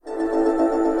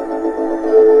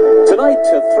Tonight,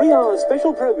 a 3-hour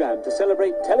special program to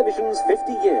celebrate television's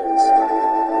 50 years.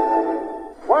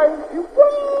 Won't you break?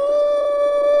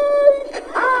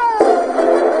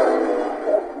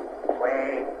 We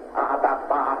are the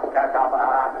masters of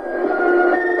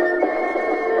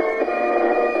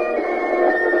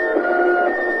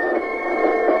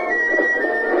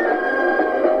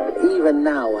Earth. Even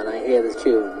now, when I hear the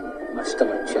tune, my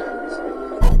stomach churns.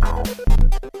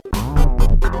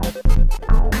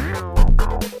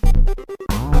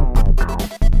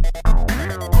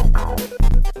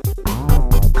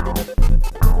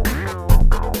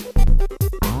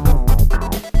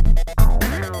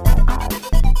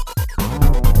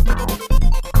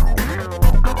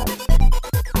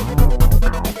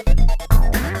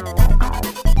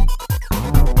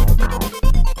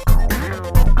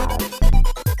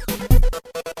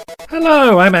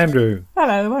 Hello, I'm Andrew.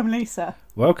 Hello, I'm Lisa.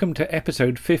 Welcome to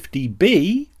episode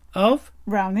 50B of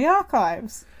Round the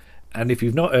Archives. And if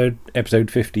you've not heard episode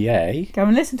 50A, Go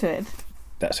and listen to it.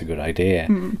 that's a good idea.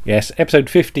 Yes, episode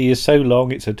 50 is so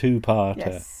long it's a two-parter.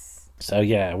 Yes. So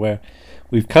yeah,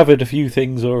 we've covered a few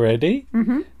things already.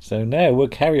 So now we'll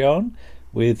carry on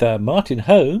with Martin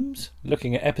Holmes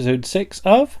looking at episode 6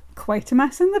 of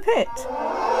Quatermass and the Pit.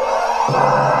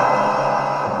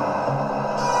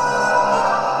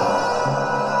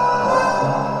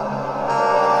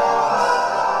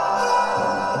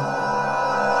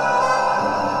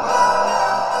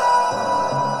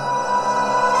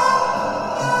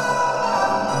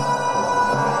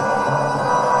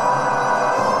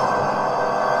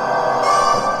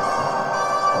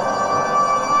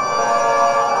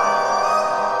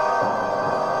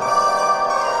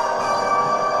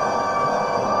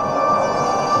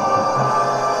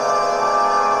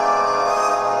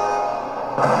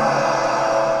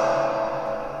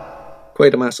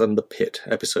 Quatermass and the Pit,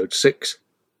 Episode 6,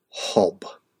 Hob.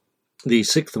 The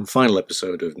sixth and final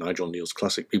episode of Nigel Neal's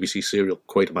classic BBC serial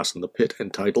Quatermass and the Pit,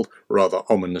 entitled, rather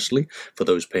ominously, for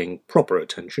those paying proper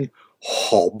attention,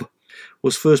 Hob,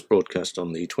 was first broadcast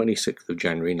on the 26th of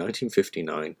January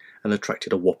 1959 and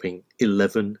attracted a whopping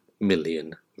 11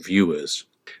 million viewers.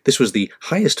 This was the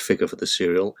highest figure for the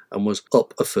serial and was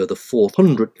up a further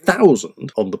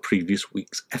 400,000 on the previous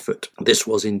week's effort. This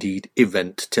was indeed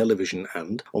event television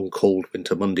and, on cold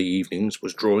winter Monday evenings,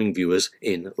 was drawing viewers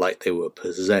in like they were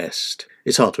possessed.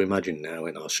 It's hard to imagine now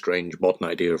in our strange modern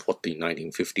idea of what the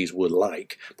 1950s were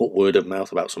like, but word of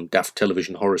mouth about some daft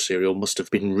television horror serial must have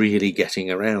been really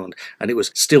getting around, and it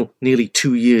was still nearly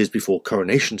 2 years before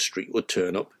Coronation Street would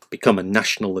turn up, become a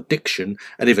national addiction,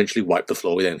 and eventually wipe the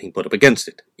floor with anything put up against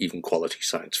it, even quality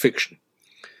science fiction.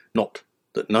 Not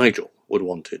that Nigel would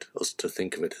wanted us to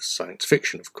think of it as science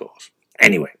fiction, of course.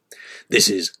 Anyway, this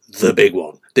is the big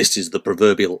one. This is the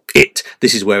proverbial it.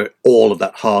 This is where all of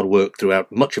that hard work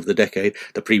throughout much of the decade,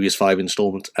 the previous 5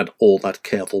 instalments, and all that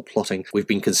careful plotting we've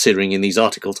been considering in these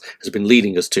articles has been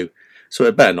leading us to, so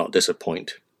it better not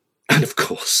disappoint. And of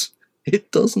course, it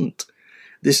doesn't.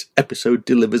 This episode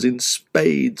delivers in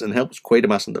spades and helps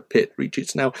Quatermass and the Pit reach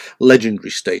its now legendary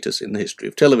status in the history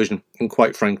of television, and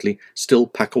quite frankly, still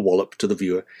pack a wallop to the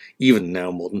viewer, even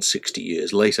now more than 60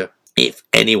 years later. If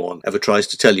anyone ever tries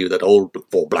to tell you that old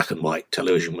or black and white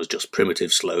television was just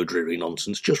primitive, slow, dreary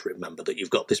nonsense, just remember that you've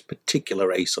got this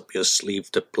particular ace up your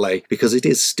sleeve to play, because it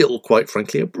is still, quite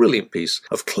frankly, a brilliant piece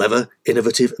of clever,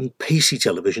 innovative and pacey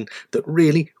television that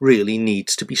really, really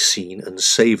needs to be seen and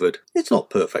savoured. It's not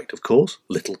perfect, of course,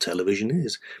 little television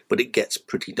is, but it gets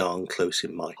pretty darn close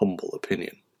in my humble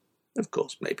opinion. Of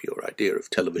course, maybe your idea of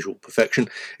televisual perfection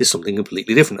is something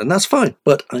completely different, and that's fine,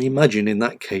 but I imagine in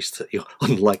that case that you're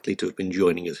unlikely to have been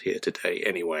joining us here today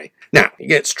anyway. Now, it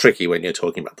gets tricky when you're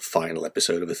talking about the final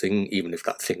episode of a thing, even if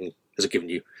that thing has given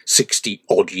you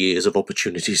 60-odd years of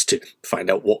opportunities to find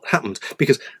out what happens,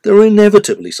 because there are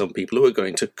inevitably some people who are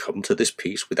going to come to this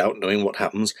piece without knowing what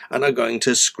happens and are going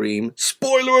to scream,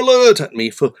 "Spoiler alert!" at me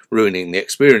for ruining the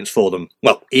experience for them.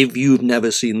 Well, if you've never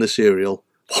seen the serial,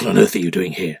 what on earth are you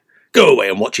doing here? Go away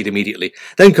and watch it immediately,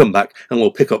 then come back and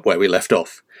we'll pick up where we left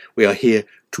off. We are here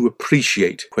to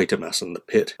appreciate Quatermass and the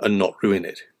Pit and not ruin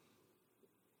it.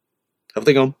 Have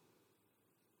they gone?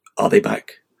 Are they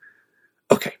back?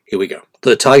 Okay, here we go.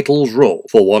 The titles roll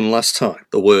for one last time.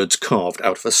 The words carved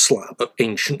out of a slab of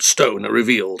ancient stone are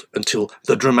revealed until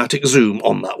the dramatic zoom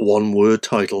on that one-word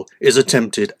title is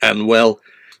attempted and, well,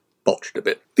 botched a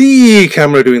bit. The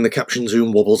camera doing the caption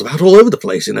zoom wobbles about all over the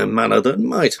place in a manner that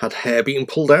might have had hair being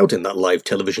pulled out in that live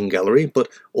television gallery, but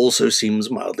also seems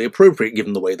mildly appropriate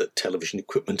given the way that television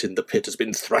equipment in the pit has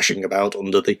been thrashing about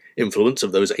under the influence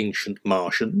of those ancient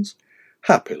Martians.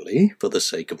 Happily, for the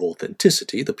sake of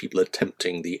authenticity, the people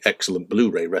attempting the excellent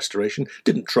Blu-ray restoration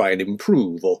didn't try and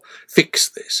improve or fix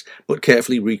this, but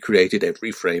carefully recreated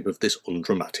every frame of this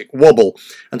undramatic wobble,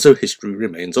 and so history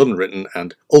remains unwritten,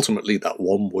 and ultimately that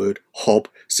one word, Hob,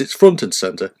 sits front and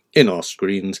centre in our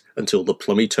screens until the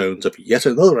plummy tones of yet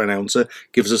another announcer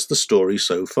gives us the story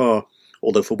so far.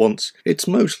 Although for once, it's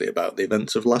mostly about the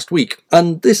events of last week,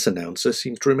 and this announcer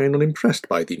seems to remain unimpressed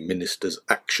by the minister's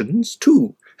actions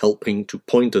too, helping to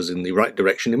point us in the right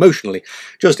direction emotionally,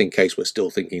 just in case we're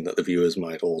still thinking that the viewers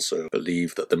might also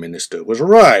believe that the minister was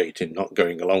right in not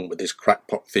going along with this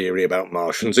crackpot theory about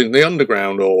Martians in the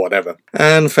underground or whatever,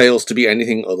 and fails to be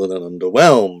anything other than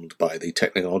underwhelmed by the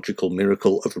technological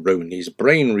miracle of Roni's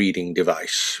brain-reading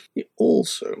device. He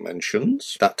also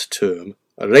mentions that term,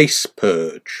 race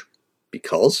purge,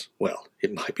 because, well,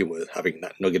 it might be worth having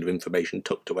that nugget of information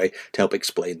tucked away to help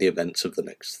explain the events of the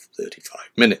next 35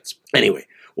 minutes. Anyway,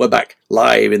 we're back,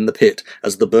 live in the pit,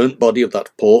 as the burnt body of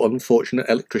that poor unfortunate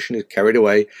electrician is carried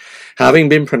away, having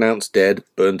been pronounced dead,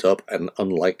 burnt up, and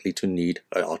unlikely to need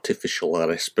artificial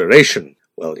respiration.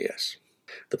 Well, yes.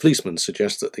 The policeman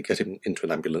suggests that they get him into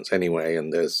an ambulance anyway,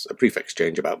 and there's a brief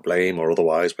exchange about blame or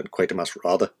otherwise when Quatermass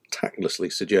rather tactlessly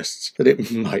suggests that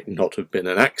it might not have been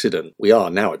an accident. We are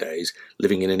nowadays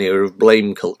living in an era of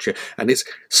blame culture, and it's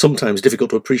sometimes difficult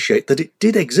to appreciate that it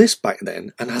did exist back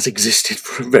then and has existed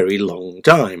for a very long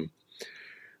time.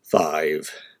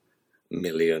 5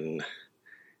 million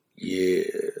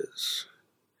years.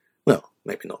 Well,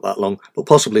 maybe not that long, but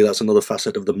possibly that's another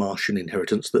facet of the Martian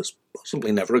inheritance that's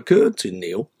possibly never occurred to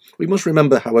Neil. We must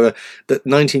remember, however, that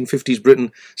 1950s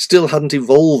Britain still hadn't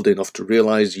evolved enough to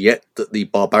realise yet that the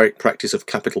barbaric practice of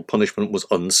capital punishment was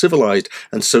uncivilised,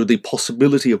 and so the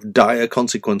possibility of dire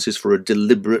consequences for a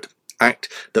deliberate act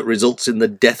that results in the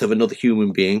death of another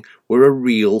human being were a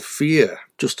real fear.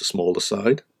 Just a small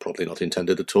aside, probably not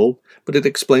intended at all, but it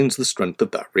explains the strength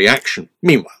of that reaction.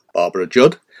 Meanwhile, Barbara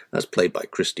Judd, as played by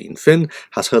Christine Finn,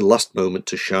 has her last moment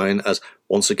to shine as,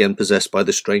 once again possessed by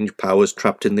the strange powers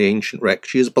trapped in the ancient wreck,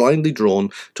 she is blindly drawn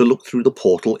to look through the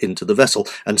portal into the vessel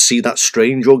and see that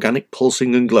strange organic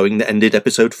pulsing and glowing that ended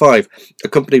episode 5,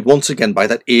 accompanied once again by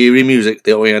that eerie music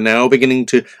that we are now beginning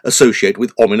to associate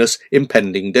with ominous,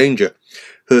 impending danger.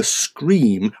 Her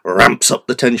scream ramps up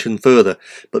the tension further,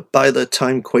 but by the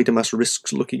time Quatermass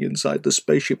risks looking inside the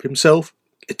spaceship himself,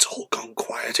 it's all gone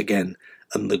quiet again,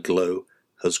 and the glow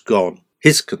has gone.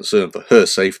 His concern for her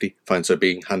safety finds her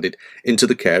being handed into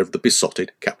the care of the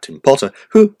besotted Captain Potter,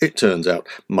 who, it turns out,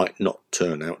 might not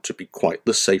turn out to be quite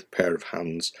the safe pair of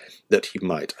hands that he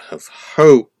might have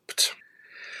hoped.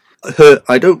 Her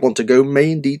 "I don't want to go"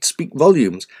 may indeed speak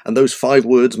volumes, and those 5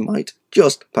 words might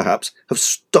just, perhaps, have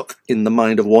stuck in the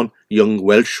mind of one young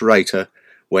Welsh writer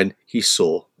when he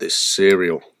saw this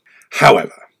serial.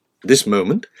 However, this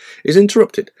moment is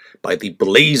interrupted by the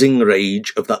blazing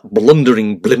rage of that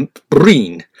blundering blimp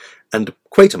Breen, and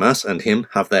Quatermass and him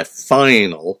have their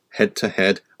final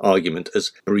head-to-head argument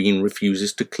as Breen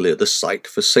refuses to clear the site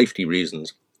for safety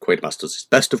reasons. Quatermass does his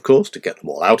best, of course, to get them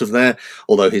all out of there,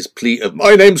 although his plea of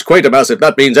 "My name's Quatermass, if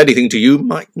that means anything to you,"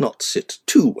 might not sit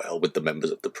too well with the members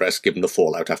of the press, given the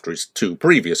fallout after his 2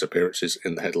 previous appearances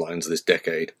in the headlines this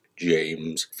decade.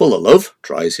 James, full of love,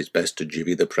 tries his best to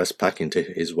jivvy the press pack into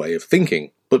his way of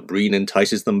thinking, but Breen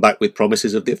entices them back with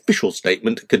promises of the official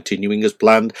statement continuing as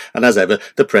planned, and as ever,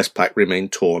 the press pack remain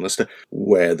torn as to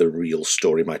where the real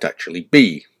story might actually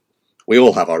be. We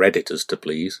all have our editors to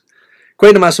please.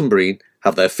 Quatermass and Breen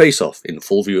have their face-off in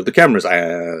full view of the cameras,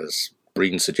 as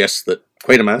Breen suggests that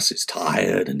Quatermass is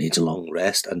tired and needs a long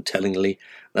rest, and tellingly,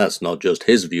 that's not just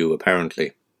his view,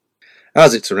 apparently.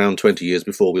 As it's around 20 years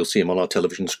before we'll see him on our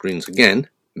television screens again,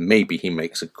 maybe he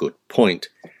makes a good point.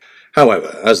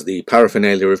 However, as the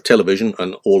paraphernalia of television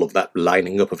and all of that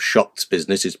lining up of shots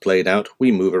business is played out,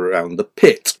 we move around the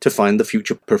pit to find the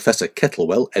future Professor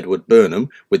Kettlewell, Edward Burnham,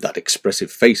 with that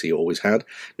expressive face he always had,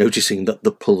 noticing that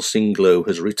the pulsing glow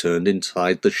has returned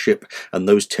inside the ship and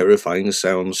those terrifying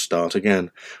sounds start again.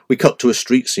 We cut to a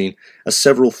street scene as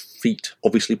several feet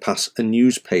obviously pass a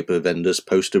newspaper vendor's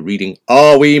poster reading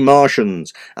 "Are we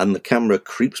Martians?" and the camera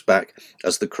creeps back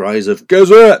as the cries of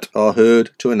 "Gazette" are heard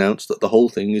to announce that the whole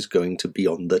thing is going to be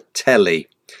on the telly.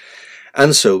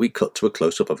 And so we cut to a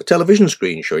close-up of a television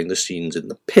screen showing the scenes in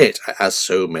the pit, as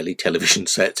so many television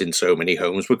sets in so many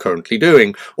homes were currently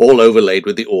doing, all overlaid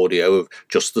with the audio of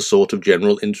just the sort of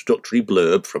general introductory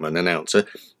blurb from an announcer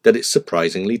that it's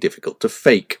surprisingly difficult to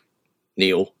fake.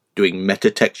 Neil doing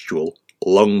metatextual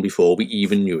long before we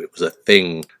even knew it was a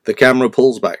thing. The camera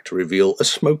pulls back to reveal a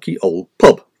smoky old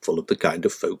pub full of the kind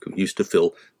of folk who used to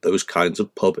fill those kinds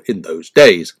of pub in those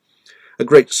days. A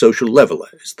great social leveller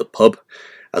is the pub,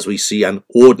 as we see an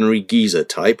ordinary geezer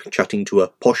type chatting to a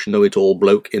posh know-it-all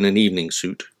bloke in an evening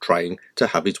suit trying to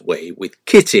have his way with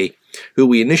Kitty, who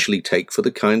we initially take for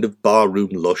the kind of barroom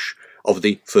lush of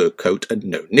the fur coat and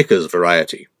no knickers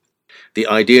variety. The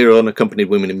idea of unaccompanied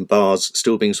women in bars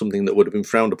still being something that would have been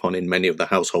frowned upon in many of the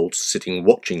households sitting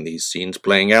watching these scenes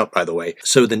playing out, by the way,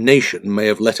 so the nation may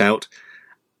have let out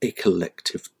a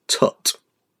collective tut.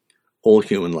 All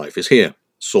human life is here,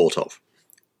 sort of.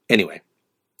 Anyway,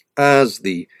 as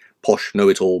the posh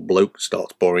know-it-all bloke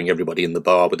starts boring everybody in the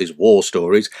bar with his war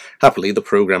stories, happily the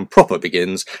programme proper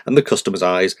begins, and the customer's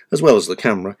eyes, as well as the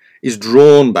camera, is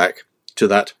drawn back to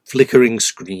that flickering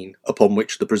screen upon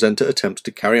which the presenter attempts to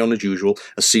carry on as usual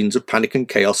as scenes of panic and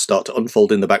chaos start to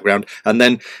unfold in the background, and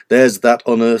then there's that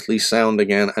unearthly sound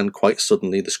again, and quite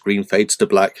suddenly the screen fades to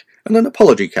black, and an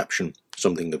apology caption,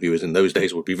 something the viewers in those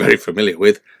days would be very familiar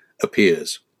with,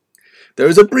 appears. There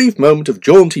is a brief moment of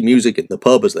jaunty music in the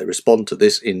pub as they respond to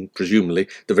this in, presumably,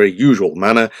 the very usual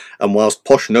manner, and whilst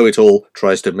posh know-it-all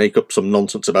tries to make up some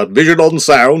nonsense about vision on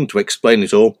sound to explain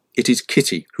it all, it is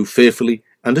Kitty who fearfully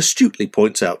and astutely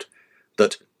points out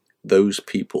that those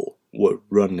people were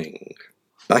running.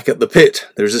 Back at the pit,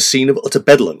 there is a scene of utter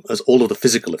bedlam as all of the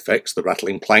physical effects, the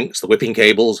rattling planks, the whipping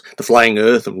cables, the flying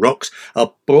earth and rocks,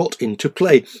 are brought into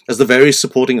play as the various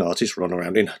supporting artists run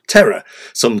around in terror,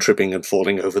 some tripping and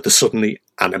falling over the suddenly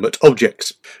animate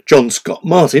objects. John Scott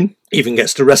Martin even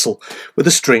gets to wrestle with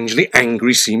a strangely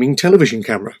angry-seeming television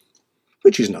camera,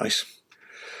 which is nice.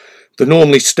 The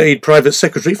normally staid private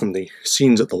secretary from the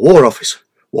scenes at the War Office,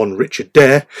 one Richard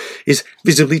Dare, is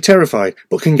visibly terrified,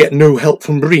 but can get no help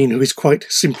from Breen, who is quite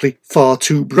simply far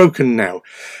too broken now.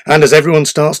 And as everyone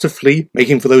starts to flee,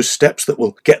 making for those steps that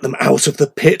will get them out of the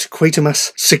pit,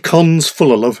 Quatermass seconds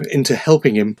Fullalove into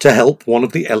helping him to help one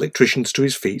of the electricians to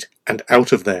his feet and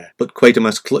out of there. But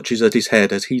Quatermass clutches at his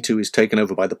head as he too is taken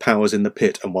over by the powers in the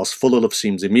pit, and whilst Fullalove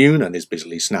seems immune and is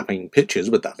busily snapping pictures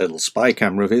with that little spy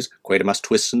camera of his, Quatermass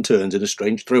twists and turns in a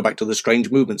strange throwback to the strange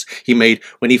movements he made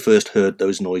when he first heard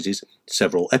those noises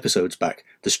several episodes back,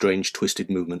 the strange twisted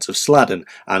movements of Sladen,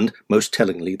 and, most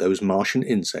tellingly, those Martian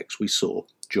insects we saw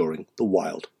during the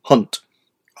Wild Hunt.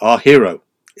 Our hero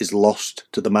is lost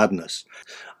to the madness.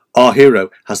 Our hero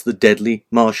has the deadly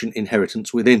Martian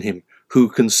inheritance within him. Who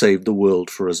can save the world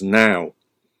for us now?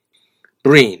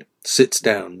 Breen sits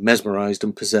down, mesmerised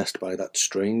and possessed by that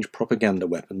strange propaganda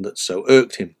weapon that so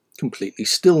irked him, completely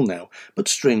still now, but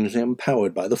strangely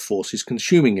empowered by the forces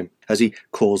consuming him, as he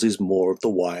causes more of the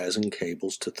wires and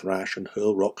cables to thrash and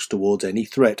hurl rocks towards any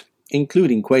threat,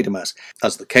 including Quatermass,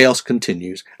 as the chaos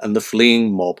continues and the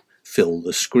fleeing mob fill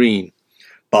the screen.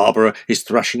 Barbara is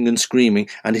thrashing and screaming,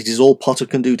 and it is all Potter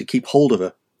can do to keep hold of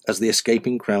her, as the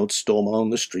escaping crowd storm along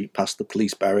the street past the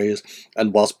police barriers,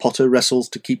 and whilst Potter wrestles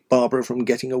to keep Barbara from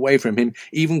getting away from him,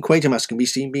 even Quatermass can be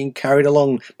seen being carried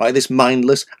along by this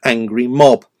mindless, angry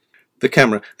mob. The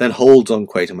camera then holds on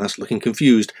Quatermass, looking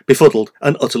confused, befuddled,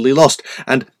 and utterly lost,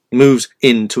 and moves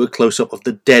into a close-up of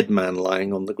the dead man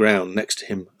lying on the ground next to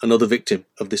him, another victim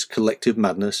of this collective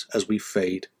madness as we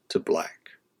fade to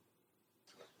black.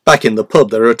 Back in the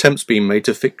pub, there are attempts being made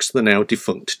to fix the now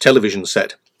defunct television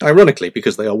set, ironically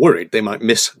because they are worried they might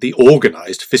miss the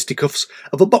organised fisticuffs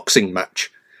of a boxing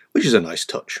match, which is a nice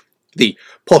touch. The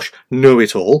posh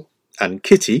know-it-all and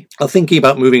Kitty are thinking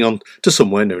about moving on to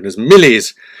somewhere known as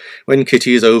Millie's, when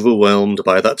Kitty is overwhelmed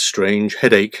by that strange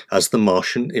headache as the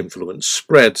Martian influence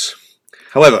spreads.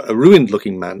 However, a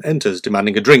ruined-looking man enters,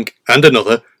 demanding a drink, and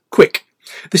another, quick.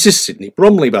 This is Sidney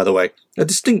Bromley, by the way, a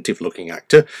distinctive-looking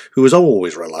actor who is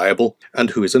always reliable,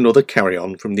 and who is another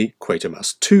carry-on from the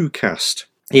Quatermass 2 cast.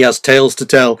 He has tales to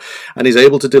tell, and is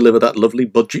able to deliver that lovely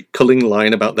budget-culling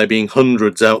line about there being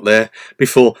hundreds out there,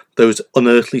 before those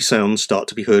unearthly sounds start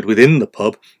to be heard within the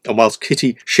pub, and whilst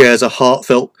Kitty shares a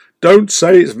heartfelt, "Don't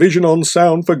say it's vision on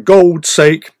sound for God's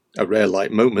sake," a rare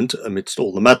light moment amidst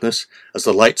all the madness, as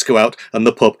the lights go out and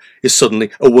the pub is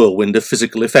suddenly a whirlwind of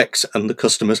physical effects, and the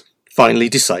customers finally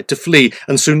decide to flee,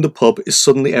 and soon the pub is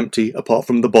suddenly empty apart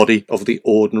from the body of the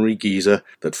ordinary geezer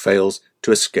that fails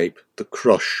to escape the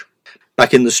crush.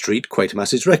 Back in the street,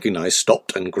 Quatermass is recognised,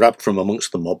 stopped and grabbed from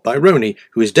amongst the mob by Roni,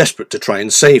 who is desperate to try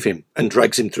and save him, and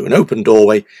drags him through an open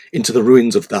doorway into the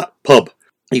ruins of that pub.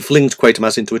 He flings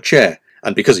Quatermass into a chair,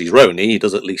 and because he's Roni, he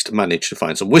does at least manage to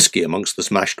find some whiskey amongst the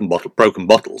smashed and broken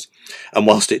bottles, and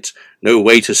whilst it's no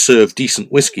way to serve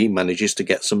decent whiskey, manages to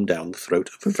get some down the throat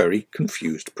of a very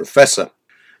confused professor.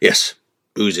 Yes,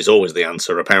 booze is always the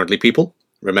answer, apparently, people.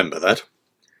 Remember that.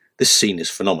 This scene is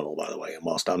phenomenal, by the way, and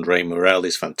whilst Andre Morel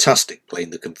is fantastic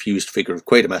playing the confused figure of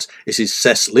Quatermass, it is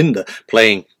Cess Linder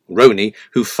playing Roni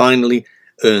who finally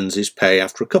earns his pay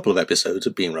after a couple of episodes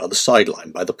of being rather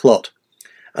sidelined by the plot.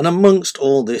 And amongst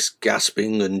all this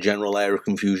gasping and general air of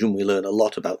confusion, we learn a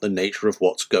lot about the nature of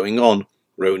what's going on.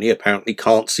 Roni apparently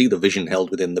can't see the vision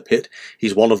held within the pit.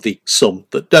 He's one of the some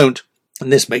that don't,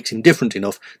 and this makes him different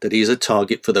enough that he is a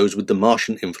target for those with the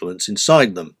Martian influence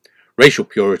inside them. Racial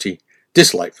purity,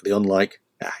 dislike for the unlike,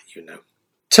 you know.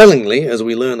 Tellingly, as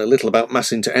we learn a little about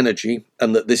mass into energy,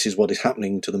 and that this is what is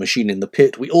happening to the machine in the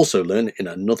pit, we also learn, in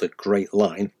another great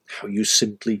line, how you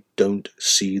simply don't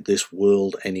see this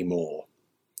world anymore.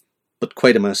 But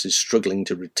Quatermass is struggling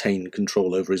to retain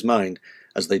control over his mind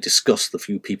as they discuss the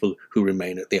few people who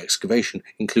remain at the excavation,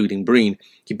 including Breen.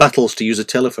 He battles to use a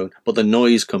telephone, but the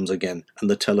noise comes again, and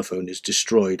the telephone is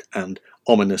destroyed, and,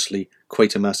 ominously,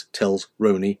 Quatermass tells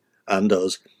Roni, and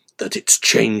us, that it's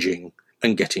changing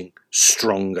and getting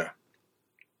stronger.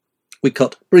 We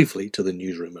cut briefly to the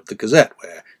newsroom of the Gazette,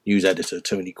 where news editor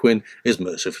Tony Quinn is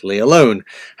mercifully alone,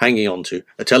 hanging onto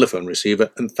a telephone receiver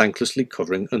and thanklessly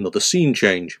covering another scene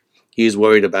change. He is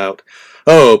worried about,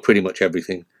 pretty much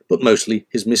everything, but mostly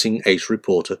his missing ace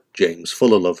reporter, James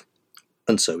Fullerlove.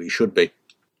 And so he should be.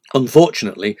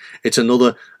 Unfortunately, it's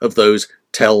another of those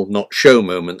tell not show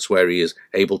moments where he is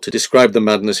able to describe the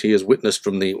madness he has witnessed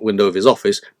from the window of his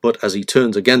office, but as he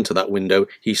turns again to that window,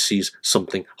 he sees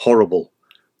something horrible.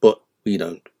 But we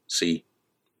don't see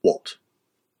what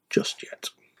just yet.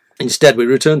 Instead, we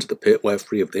return to the pit where,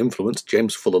 free of the influence,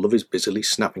 James Fullerlove is busily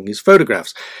snapping his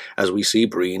photographs, as we see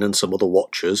Breen and some other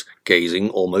watchers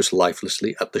gazing almost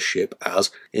lifelessly at the ship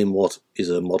as, in what is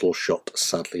a model shot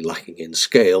sadly lacking in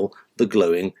scale, the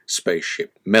glowing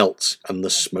spaceship melts, and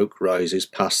the smoke rises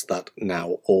past that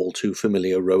now all too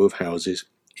familiar row of houses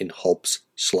in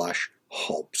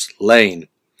Hobbs/Hobbs Lane.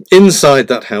 Inside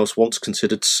that house, once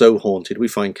considered so haunted, we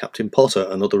find Captain Potter,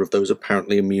 another of those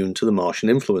apparently immune to the Martian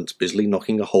influence, busily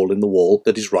knocking a hole in the wall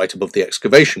that is right above the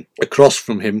excavation. Across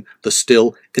from him, the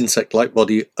still, insect-like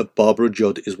body of Barbara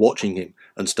Judd is watching him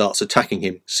and starts attacking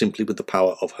him simply with the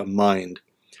power of her mind.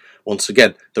 Once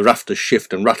again, the rafters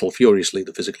shift and rattle furiously.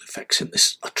 The physical effects in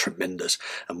this are tremendous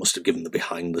and must have given the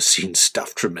behind-the-scenes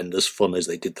staff tremendous fun as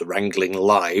they did the wrangling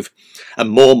live.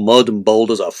 And more mud and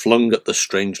boulders are flung at the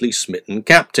strangely smitten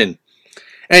captain.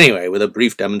 Anyway, with a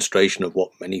brief demonstration of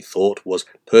what many thought was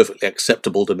perfectly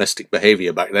acceptable domestic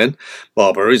behaviour back then,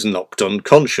 Barbara is knocked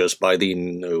unconscious by the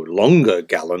no longer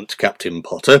gallant Captain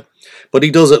Potter, but he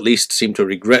does at least seem to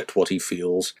regret what he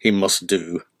feels he must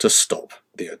do to stop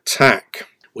the attack.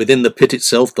 Within the pit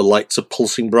itself, the lights are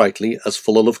pulsing brightly as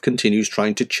Fullerlove continues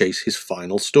trying to chase his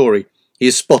final story. He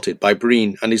is spotted by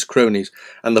Breen and his cronies,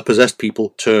 and the possessed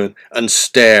people turn and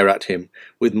stare at him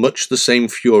with much the same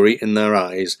fury in their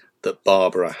eyes that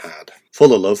Barbara had.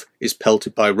 Fullerlove is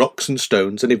pelted by rocks and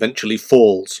stones and eventually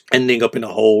falls, ending up in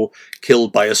a hole,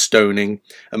 killed by a stoning,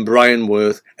 and Brian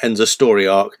Worth ends a story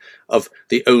arc of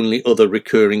the only other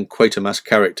recurring Quatermass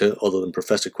character, other than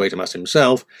Professor Quatermass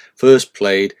himself, first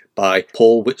played by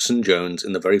Paul Whitson-Jones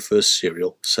in the very first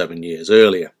serial 7 years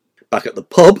earlier. Back at the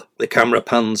pub, the camera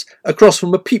pans across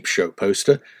from a Peep Show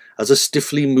poster as a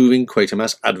stiffly moving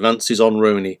Quatermass advances on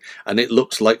Roni, and it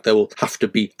looks like there will have to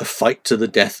be a fight to the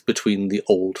death between the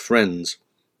old friends.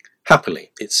 Happily,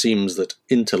 it seems that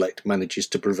intellect manages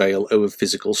to prevail over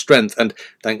physical strength, and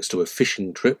thanks to a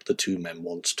fishing trip the two men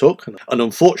once took, an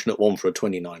unfortunate one for a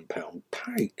 £29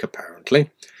 pike apparently,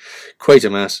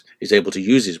 Quatermass is able to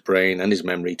use his brain and his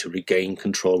memory to regain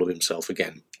control of himself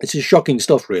again. This is shocking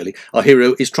stuff, really. Our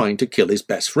hero is trying to kill his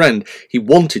best friend. He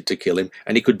wanted to kill him,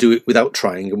 and he could do it without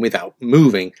trying and without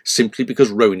moving, simply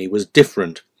because Roni was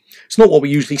different. It's not what we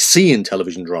usually see in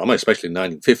television drama, especially in the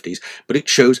 1950s, but it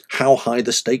shows how high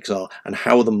the stakes are and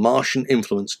how the Martian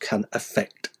influence can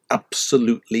affect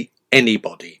absolutely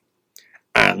anybody.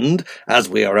 And, as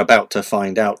we are about to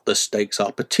find out, the stakes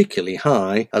are particularly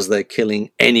high as they're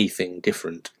killing anything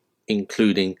different,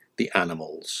 including the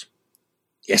animals.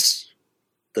 Yes,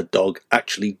 the dog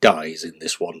actually dies in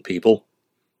this one, people.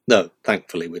 Though,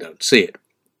 thankfully, we don't see it.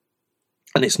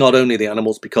 And it's not only the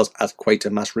animals because, as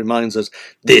Quatermass reminds us,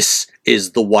 this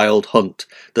is the wild hunt,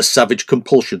 the savage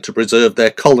compulsion to preserve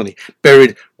their colony,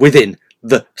 buried within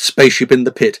the spaceship in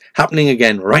the pit, happening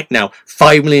again right now,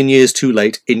 5 million years too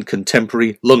late, in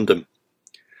contemporary London.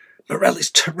 Morell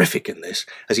is terrific in this,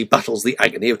 as he battles the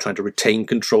agony of trying to retain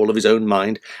control of his own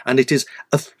mind, and it is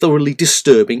a thoroughly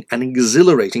disturbing and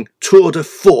exhilarating tour de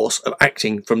force of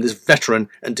acting from this veteran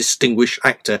and distinguished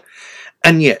actor.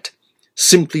 And yet,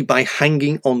 simply by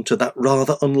hanging on to that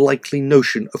rather unlikely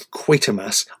notion of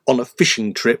Quatermass on a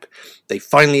fishing trip, they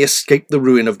finally escape the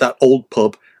ruin of that old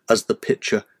pub as the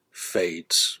picture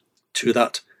fades to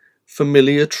that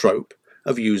familiar trope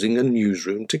of using a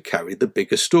newsroom to carry the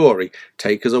bigger story,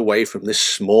 take us away from this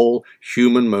small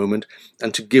human moment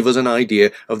and to give us an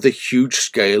idea of the huge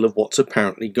scale of what's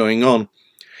apparently going on.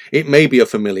 It may be a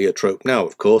familiar trope now,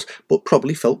 of course, but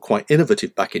probably felt quite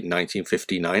innovative back in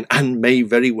 1959 and may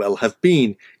very well have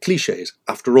been. Clichés,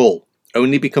 after all,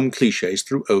 only become clichés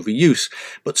through overuse,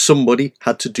 but somebody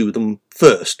had to do them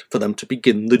first for them to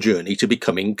begin the journey to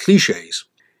becoming clichés.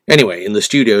 Anyway, in the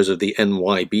studios of the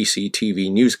NYBC TV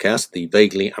newscast, the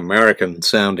vaguely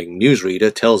American-sounding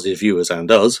newsreader tells his viewers and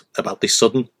us about the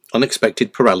sudden,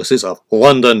 unexpected paralysis of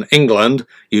London, England,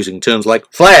 using terms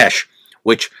like flash,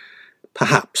 which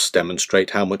perhaps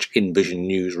demonstrate how much in-vision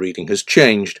news reading has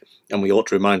changed, and we ought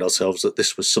to remind ourselves that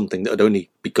this was something that had only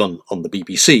begun on the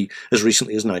BBC as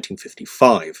recently as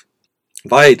 1955.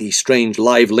 Via the strange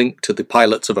live link to the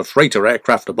pilots of a freighter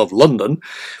aircraft above London,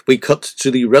 we cut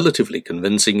to the relatively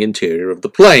convincing interior of the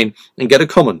plane and get a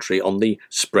commentary on the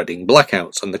spreading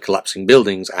blackouts and the collapsing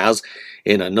buildings as,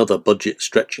 in another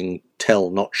budget-stretching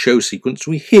tell-not-show sequence,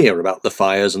 we hear about the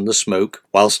fires and the smoke,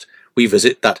 whilst we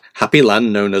visit that happy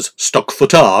land known as stock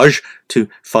footage to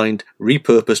find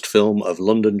repurposed film of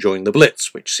London during the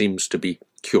Blitz, which seems to be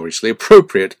curiously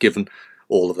appropriate given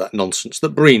all of that nonsense that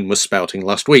Breen was spouting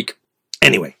last week.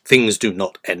 Anyway, things do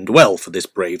not end well for this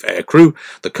brave aircrew.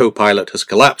 The co-pilot has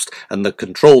collapsed and the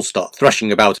controls start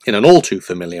thrashing about in an all too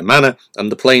familiar manner,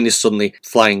 and the plane is suddenly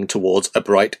flying towards a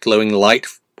bright glowing light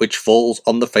which falls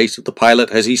on the face of the pilot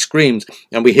as he screams,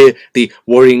 and we hear the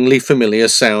worryingly familiar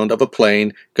sound of a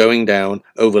plane going down,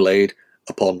 overlaid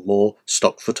upon more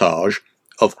stock footage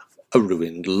of a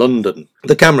ruined London.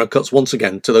 The camera cuts once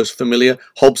again to those familiar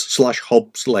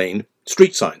Hobbs/Hobbs Lane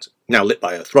street signs, now lit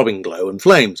by a throbbing glow and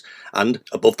flames, and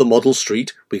above the model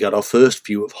street we get our first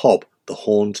view of Hob, the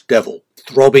horned devil,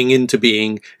 throbbing into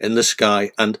being in the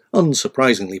sky, and,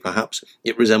 unsurprisingly perhaps,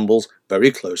 it resembles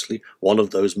very closely one of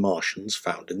those Martians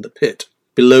found in the pit.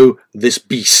 Below this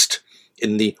beast,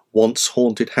 in the once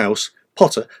haunted house,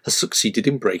 Potter has succeeded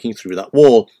in breaking through that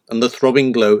wall, and the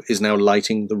throbbing glow is now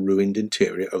lighting the ruined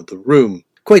interior of the room.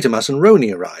 Quatermass and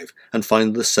Roni arrive, and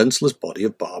find the senseless body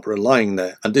of Barbara lying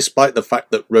there, and despite the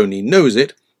fact that Roni knows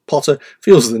it, Potter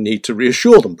feels the need to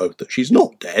reassure them both that she's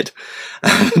not dead,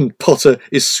 and Potter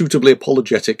is suitably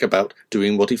apologetic about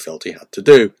doing what he felt he had to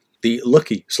do. The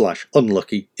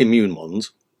lucky/unlucky immune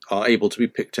ones are able to be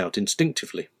picked out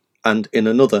instinctively, and in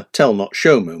another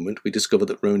tell-not-show moment we discover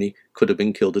that Roni could have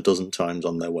been killed a dozen times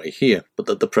on their way here, but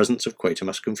that the presence of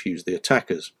Quatermass confused the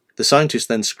attackers. The scientists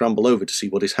then scramble over to see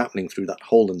what is happening through that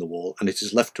hole in the wall, and it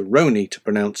is left to Roni to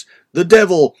pronounce "the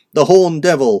devil, the horned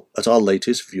devil" at our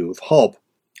latest view of Hob.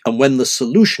 And when the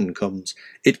solution comes,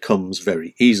 it comes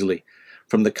very easily.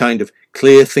 From the kind of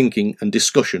clear thinking and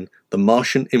discussion the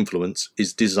Martian influence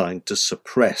is designed to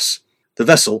suppress. The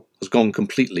vessel has gone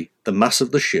completely, the mass of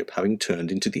the ship having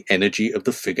turned into the energy of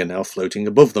the figure now floating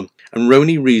above them, and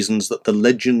Roni reasons that the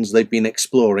legends they've been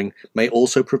exploring may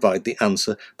also provide the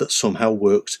answer that somehow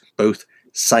works both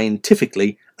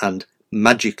scientifically and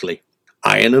magically.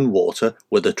 Iron and water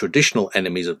were the traditional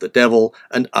enemies of the devil,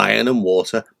 and iron and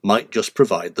water might just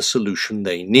provide the solution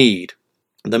they need.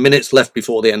 The minutes left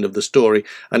before the end of the story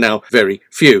are now very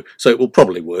few, so it will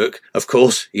probably work, of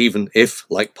course, even if,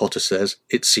 like Potter says,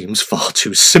 it seems far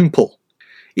too simple.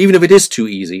 Even if it is too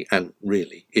easy, and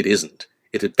really it isn't,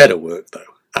 it had better work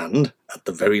though, and, at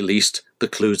the very least, the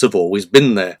clues have always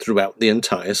been there throughout the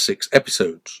entire 6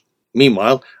 episodes.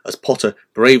 Meanwhile, as Potter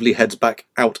bravely heads back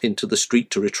out into the street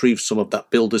to retrieve some of that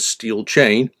builder's steel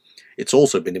chain, it's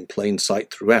also been in plain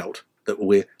sight throughout that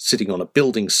we're sitting on a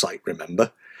building site,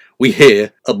 remember? We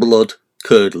hear a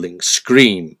blood-curdling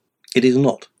scream. It is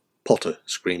not Potter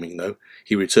screaming, though.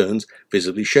 He returns,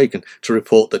 visibly shaken, to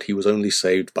report that he was only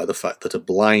saved by the fact that a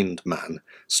blind man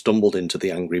stumbled into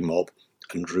the angry mob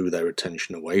and drew their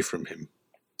attention away from him.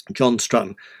 John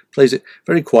Stratton plays it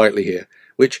very quietly here,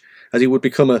 which, as he would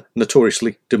become a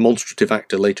notoriously demonstrative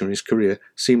actor later in his career,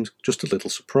 seems just a little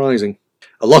surprising.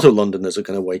 A lot of Londoners are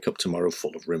going to wake up tomorrow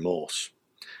full of remorse.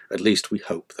 At least we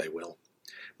hope they will.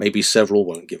 Maybe several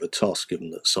won't give a toss, given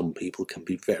that some people can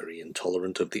be very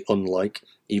intolerant of the unlike,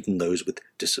 even those with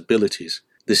disabilities.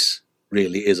 This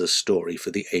really is a story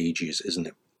for the ages, isn't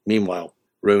it? Meanwhile,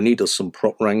 Roni does some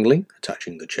prop wrangling,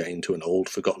 attaching the chain to an old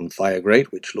forgotten fire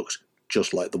grate, which looks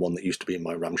just like the one that used to be in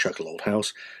my ramshackle old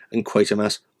house, and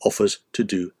Quatermass offers to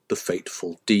do the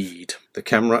fateful deed. The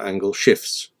camera angle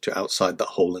shifts to outside that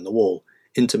hole in the wall,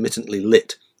 intermittently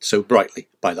lit so brightly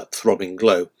by that throbbing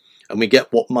glow, and we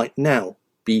get what might now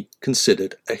be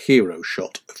considered a hero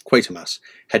shot of Quatermass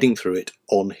heading through it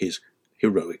on his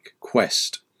heroic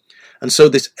quest. And so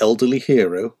this elderly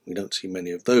hero, we don't see many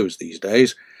of those these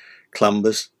days,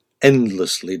 clambers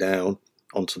endlessly down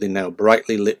onto the now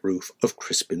brightly lit roof of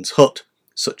Crispin's hut,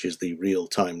 such is the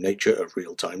real-time nature of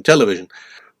real-time television.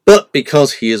 But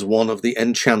because he is one of the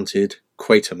enchanted,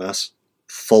 Quatermass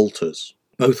falters.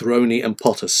 Both Roni and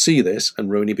Potter see this, and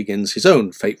Roni begins his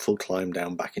own fateful climb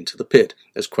down back into the pit,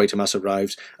 as Quatermass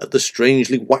arrives at the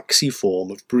strangely waxy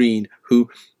form of Breen, who,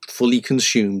 fully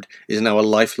consumed, is now a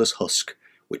lifeless husk,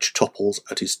 which topples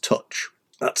at his touch.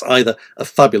 That's either a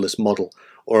fabulous model,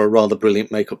 or a rather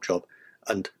brilliant makeup job,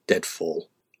 and deadfall.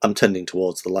 I'm tending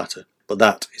towards the latter, but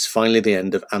that is finally the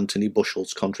end of Anthony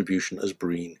Bushel's contribution as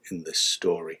Breen in this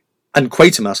story. And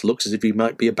Quatermass looks as if he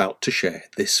might be about to share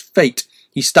this fate.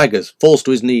 He staggers, falls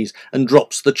to his knees, and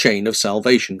drops the chain of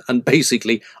salvation, and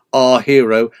basically, our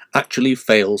hero actually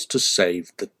fails to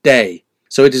save the day.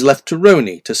 So it is left to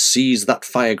Roni to seize that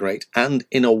fire grate and,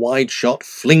 in a wide shot,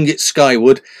 fling it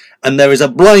skyward, and there is a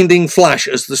blinding flash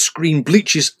as the screen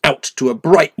bleaches out to a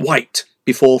bright white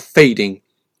before fading,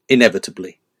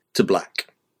 inevitably, to black.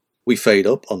 We fade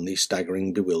up on the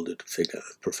staggering, bewildered figure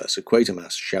of Professor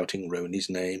Quatermass shouting Roni's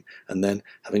name, and then,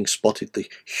 having spotted the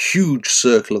huge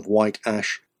circle of white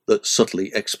ash that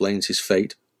subtly explains his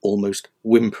fate, almost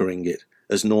whimpering it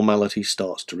as normality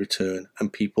starts to return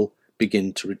and people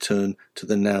begin to return to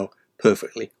the now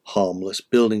perfectly harmless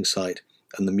building site,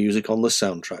 and the music on the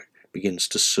soundtrack begins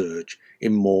to surge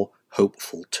in more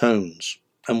hopeful tones.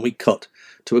 And we cut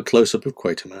to a close-up of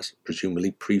Quatermass,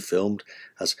 presumably pre-filmed,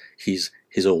 as he's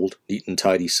his old, neat and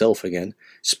tidy self again,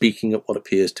 speaking at what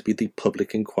appears to be the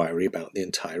public inquiry about the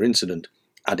entire incident,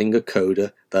 adding a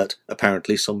coda that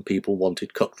apparently some people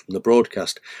wanted cut from the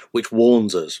broadcast, which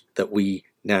warns us that we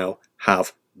now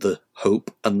have the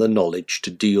hope and the knowledge to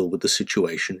deal with the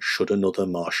situation should another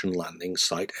Martian landing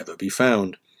site ever be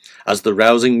found. As the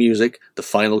rousing music, the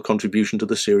final contribution to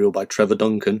the serial by Trevor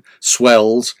Duncan,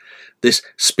 swells, this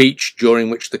speech, during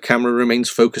which the camera remains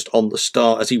focused on the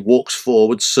star as he walks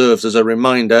forward, serves as a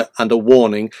reminder and a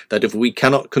warning that if we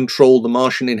cannot control the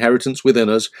Martian inheritance within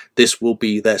us, this will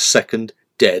be their second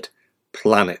dead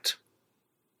planet.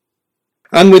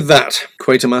 And with that,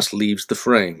 Quatermass leaves the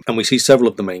frame, and we see several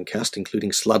of the main cast,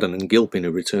 including Sladen and Gilpin,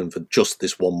 who return for just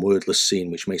this one wordless scene,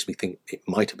 which makes me think it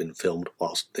might have been filmed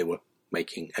whilst they were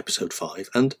making episode 5,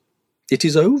 and it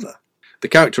is over. The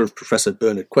character of Professor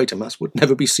Bernard Quatermass would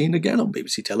never be seen again on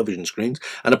BBC television screens,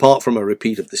 and apart from a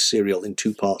repeat of this serial in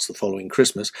 2 parts the following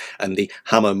Christmas and the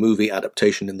Hammer movie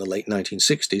adaptation in the late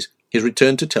 1960s, his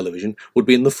return to television would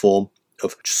be in the form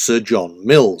of Sir John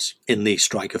Mills in the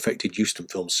strike-affected Euston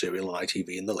Film serial on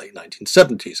ITV in the late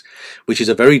 1970s, which is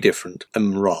a very different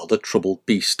and rather troubled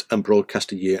beast and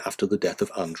broadcast a year after the death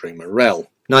of Andre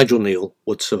Morel. Nigel Kneale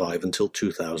would survive until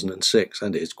 2006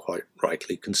 and is quite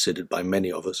rightly considered by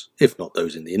many of us, if not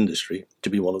those in the industry, to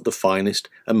be one of the finest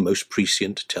and most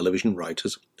prescient television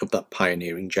writers of that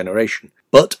pioneering generation.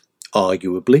 But,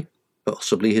 arguably,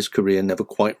 possibly his career never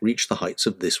quite reached the heights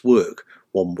of this work,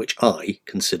 one which I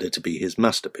consider to be his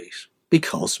masterpiece.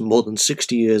 Because, more than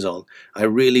 60 years on, I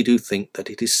really do think that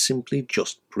it is simply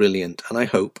just brilliant, and I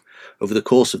hope, over the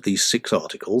course of these 6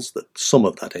 articles, that some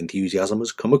of that enthusiasm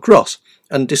has come across,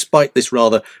 and despite this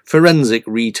rather forensic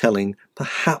retelling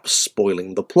perhaps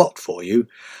spoiling the plot for you,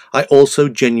 I also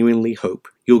genuinely hope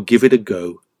you'll give it a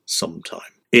go sometime.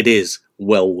 It is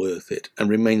well worth it, and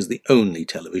remains the only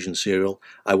television serial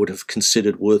I would have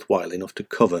considered worthwhile enough to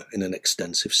cover in an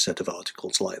extensive set of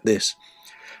articles like this.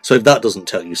 So if that doesn't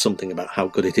tell you something about how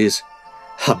good it is,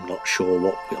 I'm not sure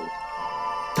what will.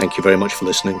 Thank you very much for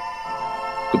listening.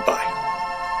 Goodbye.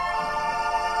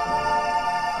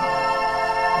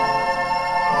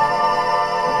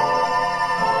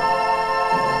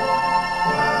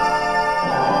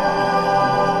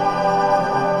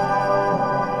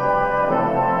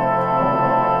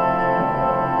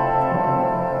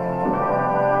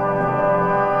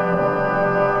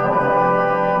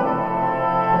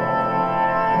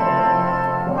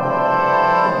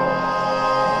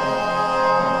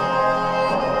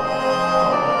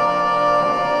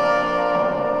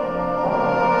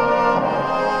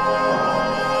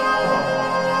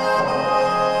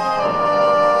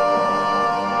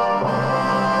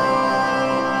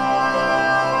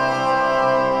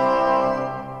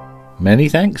 Many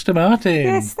thanks to Martin.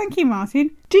 Yes, thank you,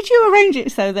 Martin. Did you arrange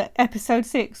it so that episode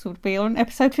 6 would be on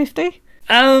episode 50?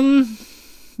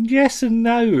 Yes and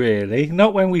no, really.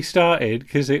 Not when we started,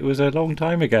 because it was a long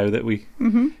time ago that we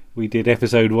we did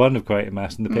episode 1 of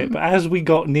Quatermass and the Pit, but as we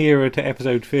got nearer to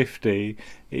episode 50,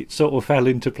 it sort of fell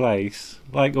into place.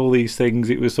 Like all these things,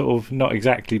 it was sort of not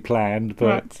exactly planned,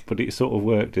 but it sort of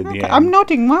worked in the end. I'm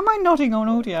nodding. Why am I nodding on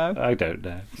audio? I don't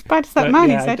know. As bad as that man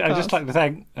who said I'd just like to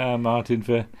thank Martin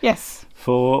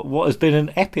for what has been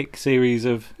an epic series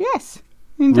of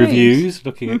reviews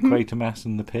looking at Quatermass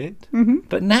and the Pit.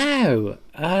 But now,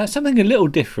 something a little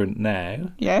different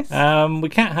now. Yes. We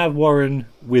can't have Warren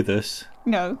with us.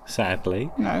 No.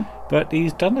 Sadly. No. But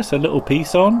he's done us a little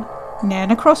piece on Nairn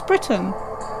Across Britain.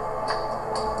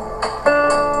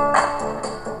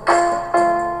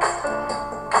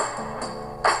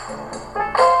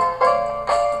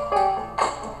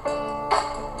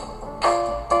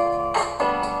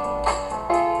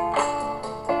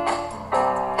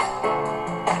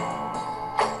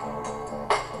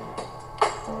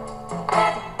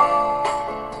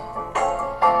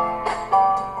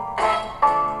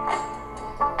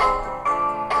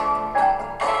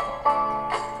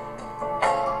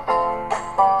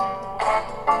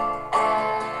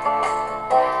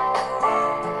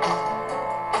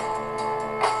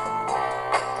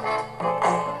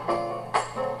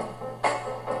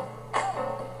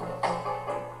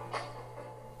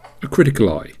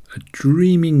 Critical eye, a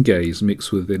dreaming gaze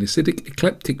mixed with an acidic,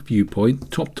 eclectic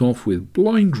viewpoint, topped off with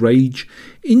blind rage,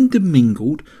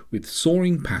 intermingled with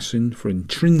soaring passion for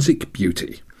intrinsic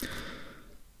beauty.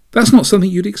 That's not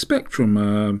something you'd expect from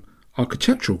an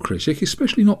architectural critic,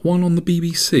 especially not one on the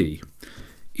BBC.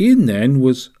 Ian Nairn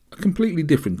was a completely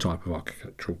different type of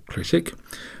architectural critic,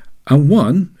 and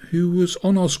one who was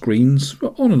on our screens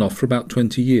on and off for about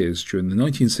 20 years during the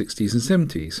 1960s and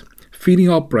 70s. Feeding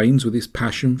our brains with his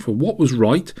passion for what was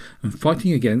right and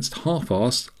fighting against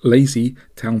half-arsed, lazy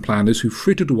town planners who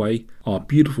frittered away our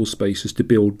beautiful spaces to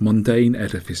build mundane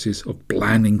edifices of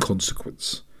bland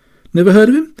inconsequence. Never heard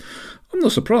of him? I'm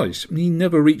not surprised. He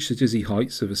never reached the dizzy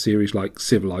heights of a series like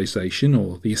Civilization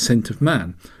or The Ascent of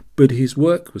Man, but his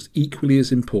work was equally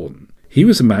as important. He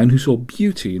was a man who saw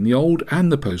beauty in the old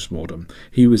and the postmodern.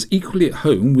 He was equally at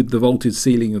home with the vaulted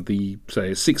ceiling of the, say,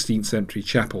 a 16th century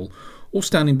chapel, or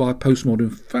standing by a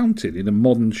postmodern fountain in a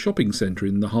modern shopping centre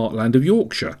in the heartland of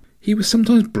Yorkshire. He was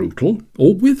sometimes brutal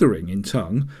or withering in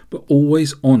tongue, but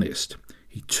always honest.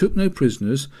 He took no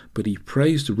prisoners, but he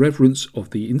praised the reverence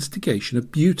of the instigation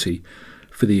of beauty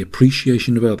for the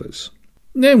appreciation of others.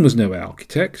 Nairn was no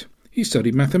architect. He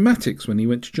studied mathematics when he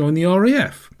went to join the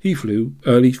RAF. He flew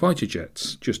early fighter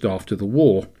jets just after the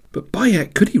war. But by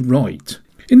heck, could he write?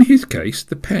 In his case,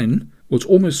 the pen was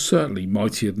almost certainly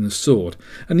mightier than the sword,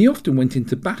 and he often went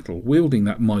into battle wielding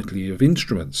that mightier of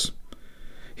instruments.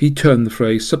 He termed the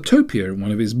phrase subtopia in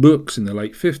one of his books in the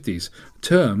late 50s, a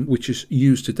term which is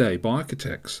used today by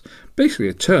architects. Basically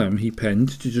a term he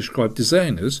penned to describe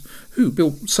designers who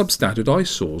built substandard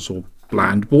eyesores or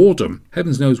bland boredom.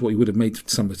 Heavens knows what he would have made of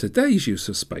some of today's use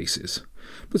of spaces.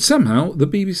 But somehow the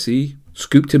BBC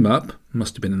scooped him up,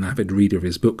 must have been an avid reader of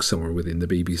his books somewhere within the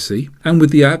BBC, and with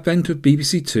the advent of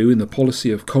BBC Two and the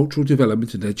policy of cultural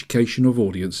development and education of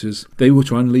audiences, they were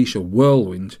to unleash a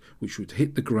whirlwind which would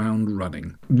hit the ground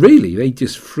running. Really, they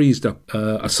just freezed up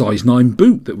a size 9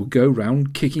 boot that would go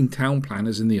round kicking town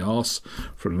planners in the arse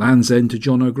from Land's End to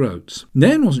John O'Groats.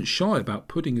 Nairn wasn't shy about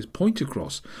putting his point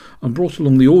across and brought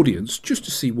along the audience just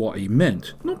to see what he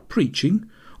meant, not preaching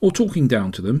or talking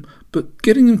down to them, but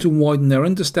getting them to widen their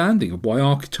understanding of why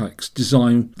architects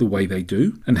design the way they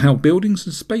do and how buildings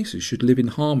and spaces should live in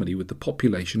harmony with the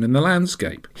population and the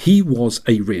landscape. He was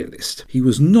a realist. He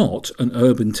was not an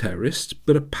urban terrorist,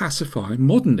 but a pacifying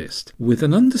modernist with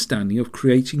an understanding of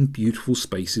creating beautiful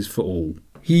spaces for all.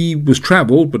 He was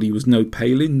travelled, but he was no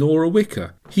Palin nor a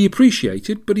Wicker. He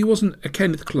appreciated, but he wasn't a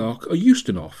Kenneth Clark or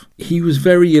Ustinov. He was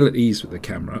very ill at ease with the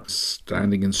camera,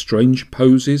 standing in strange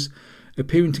poses,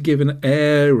 appearing to give an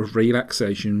air of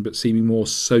relaxation but seeming more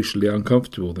socially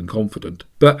uncomfortable than confident.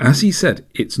 But as he said,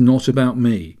 it's not about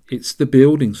me, it's the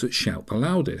buildings that shout the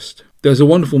loudest. There's a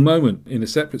wonderful moment in a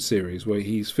separate series where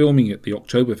he's filming at the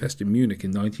Oktoberfest in Munich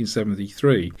in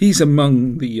 1973. He's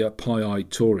among the pie-eyed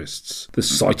tourists. The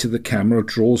sight of the camera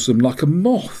draws them like a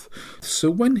moth. So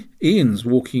when Ian's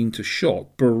walking into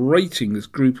shot, berating this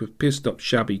group of pissed-up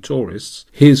shabby tourists,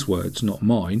 his words, not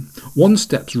mine, one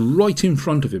steps right in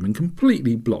front of him and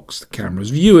completely blocks the camera's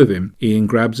view of him. Ian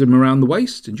grabs him around the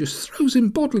waist and just throws him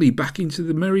bodily back into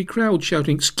the merry crowd,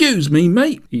 shouting, "Excuse me,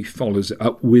 mate!" He follows it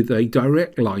up with a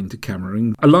direct line to camera,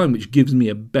 a line which gives me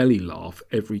a belly laugh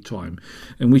every time,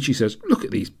 in which he says, "Look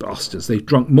at these bastards, they've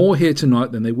drunk more here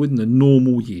tonight than they would in a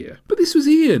normal year." But this was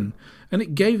Ian, and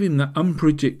it gave him that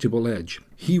unpredictable edge.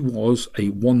 He was a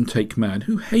one-take man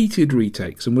who hated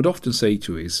retakes and would often say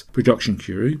to his production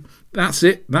crew, "That's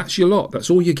it, that's your lot, that's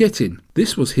all you're getting."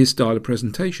 This was his style of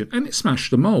presentation, and it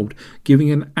smashed the mould, giving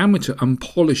an amateur,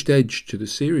 unpolished edge to the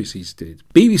series he did.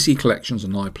 BBC Collections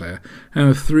on iPlayer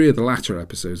have 3 of the latter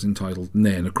episodes entitled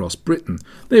Nairn Across Britain.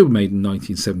 They were made in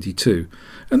 1972,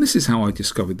 and this is how I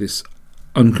discovered this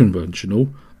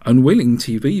unconventional, unwilling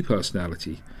TV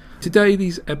personality. Today,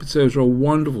 these episodes are a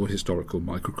wonderful historical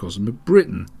microcosm of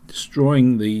Britain,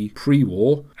 destroying the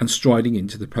pre-war and striding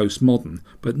into the postmodern,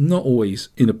 but not always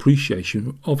in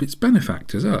appreciation of its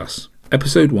benefactors, us.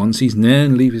 Episode 1 sees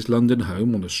Nairn leave his London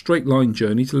home on a straight-line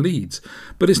journey to Leeds,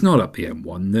 but it's not up the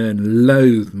M1. Nairn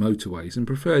loathed motorways and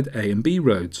preferred A and B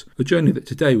roads, a journey that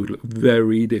today would look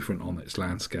very different on its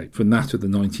landscape from that of the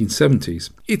 1970s.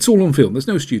 It's all on film, there's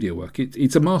no studio work,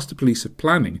 it's a masterpiece of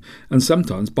planning, and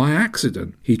sometimes by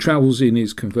accident. He travels in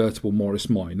his convertible Morris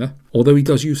Minor, although he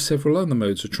does use several other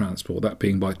modes of transport, that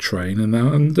being by train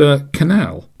and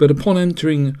canal. But upon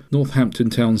entering Northampton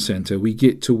town centre, we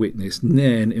get to witness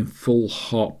Nairn in full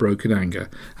heartbroken anger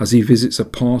as he visits a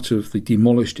part of the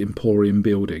demolished Emporium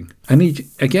building. And he,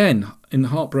 again, in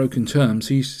heartbroken terms,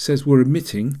 he says we're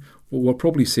admitting what we're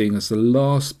probably seeing as the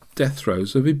last death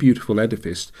throes of a beautiful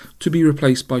edifice to be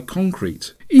replaced by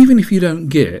concrete. Even if you don't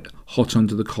get hot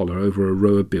under the collar over a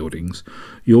row of buildings,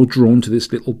 you're drawn to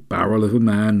this little barrel of a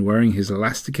man wearing his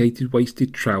elasticated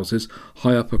waisted trousers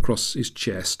high up across his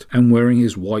chest and wearing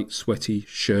his white sweaty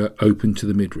shirt open to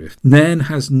the midriff. Nairn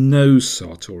has no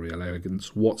sartorial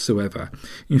elegance whatsoever.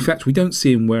 In fact, we don't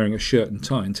see him wearing a shirt and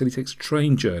tie until he takes a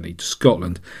train journey to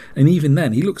Scotland, and even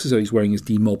then he looks as though he's wearing his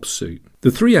demob suit.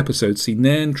 The 3 episodes see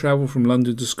Nairn travel from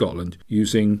London to Scotland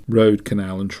using road,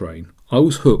 canal and train. I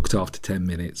was hooked after 10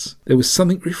 minutes. There was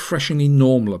something refreshingly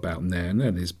normal about Nairn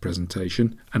and his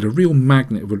presentation, and a real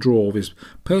magnet of a draw of his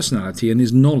personality and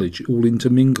his knowledge all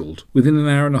intermingled. Within an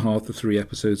hour and a half, the 3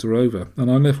 episodes are over, and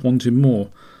I left wanting more.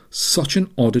 Such an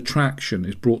odd attraction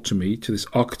is brought to me to this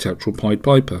architectural Pied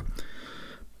Piper.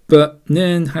 But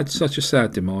Nairn had such a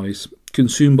sad demise.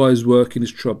 Consumed by his work and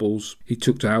his troubles, he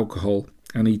took to alcohol,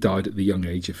 and he died at the young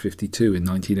age of 52 in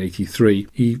 1983.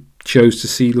 He chose to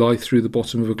see life through the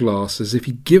bottom of a glass, as if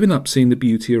he'd given up seeing the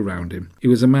beauty around him. He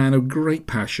was a man of great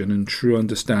passion and true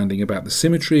understanding about the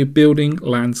symmetry of building,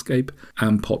 landscape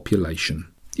and population.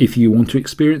 If you want to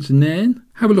experience Nairn,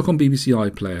 have a look on BBC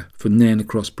iPlayer for Nairn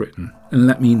Across Britain and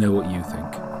let me know what you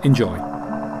think. Enjoy.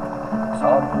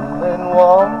 Toddling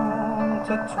warm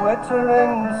to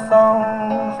twittering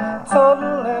songs,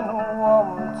 toddling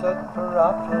warm to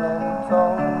prattling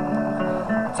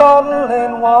tongues,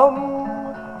 toddling warm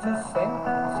to sing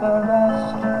to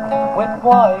rest, with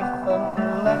wife and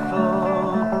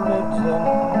little Bridget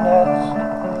nest.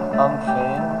 I'm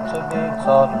fain to be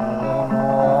toddling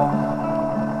warm,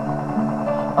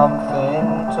 I'm fain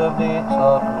to be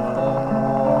toddling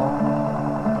warm.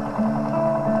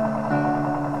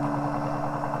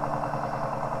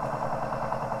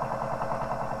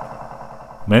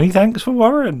 Many thanks for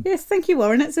Warren. Yes, thank you,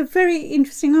 Warren. It's a very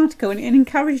interesting article, and it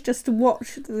encouraged us to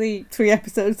watch the 3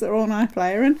 episodes that are on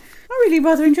iPlayer, and I really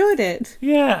rather enjoyed it.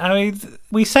 Yeah, I mean,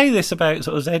 we say this about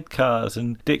sort of Z-Cars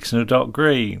and Dixon of Dock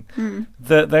Green,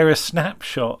 that they're a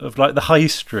snapshot of like the high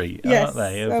street, aren't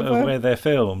they, of where they're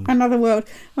filmed. Another world.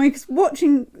 I mean, 'cause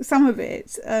watching some of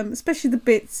it, especially the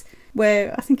bits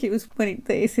where I think it was when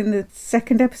it's in the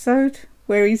 2nd episode,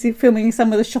 where he's filming in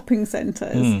some of the shopping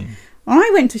centres.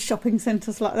 I went to shopping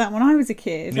centres like that when I was a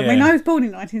kid. I mean, I was born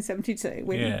in 1972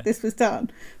 when this was done.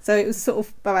 So it was sort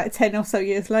of about 10 or so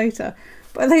years later.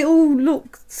 But they all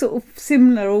look sort of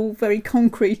similar, all very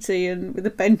concretey and with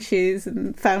the benches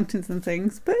and fountains and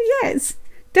things. But yeah, it's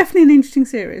definitely an interesting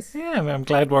series. Yeah, I'm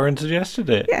glad Warren suggested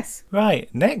it. Yes. Right,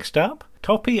 next up,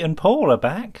 Toppie and Paul are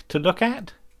back to look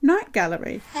at Night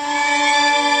Gallery.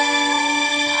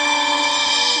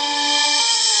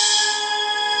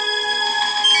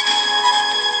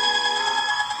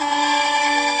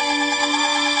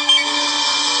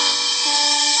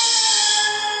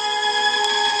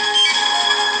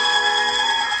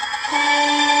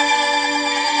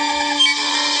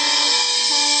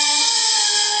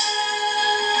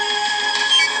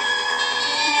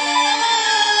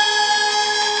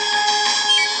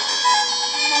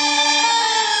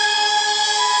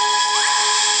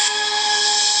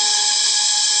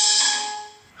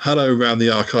 Hello, Round the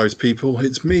Archives people.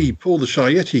 It's me, Paul the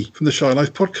Shy Yeti from the Shy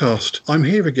Life podcast. I'm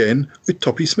here again with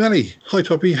Toppie Smelly. Hi,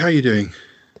 Toppie. How are you doing?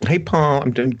 Hey, Paul.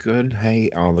 I'm doing good. Hey,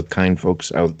 all the kind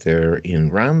folks out there in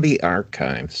Round the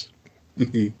Archives.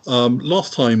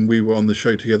 Last time we were on the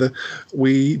show together,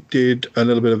 we did a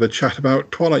little bit of a chat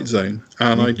about Twilight Zone,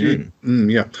 and I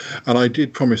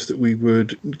did promise that we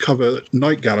would cover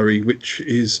Night Gallery, which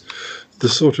is the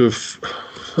sort of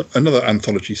another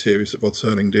anthology series that Rod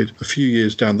Serling did a few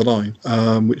years down the line,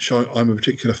 which I'm a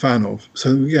particular fan of.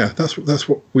 So yeah, that's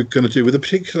what we're going to do with a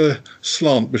particular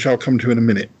slant, which I'll come to in a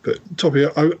minute. But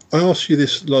Toppie, I asked you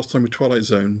this last time with Twilight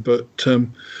Zone, but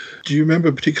do you remember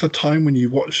a particular time when you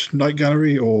watched Night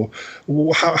Gallery, or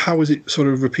how was it sort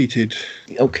of repeated?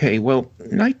 Okay, well,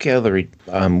 Night Gallery,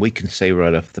 we can say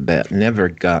right off the bat, never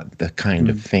got the kind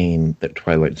of fame that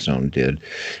Twilight Zone did.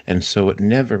 And so it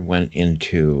never went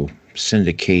into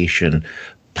syndication,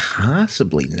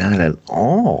 possibly not at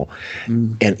all.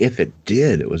 And if it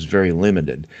did, it was very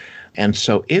limited. And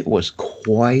so it was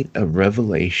quite a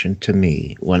revelation to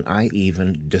me when I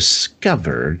even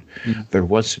discovered there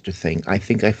was such a thing. I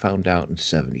think I found out in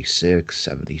 76,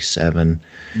 77,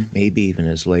 maybe even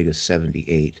as late as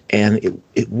 78. And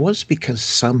it was because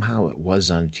somehow it was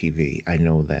on TV. I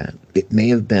know that. It may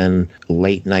have been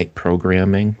late night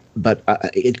programming, but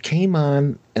it came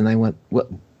on and I went,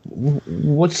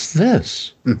 what's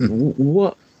this?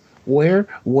 What, where,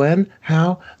 when,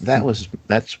 how? That's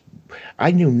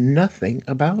I knew nothing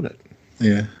about it.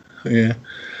 Yeah.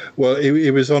 Well,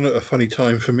 it was on at a funny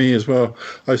time for me as well.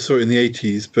 I saw it in the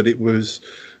 80s, but it was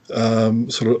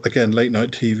sort of, again, late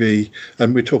night TV.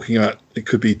 And we're talking about, it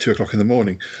could be 2 o'clock in the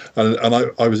morning. And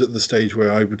I was at the stage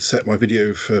where I would set my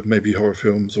video for maybe horror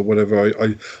films or whatever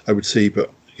I would see. But,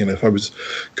 you know, if I was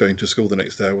going to school the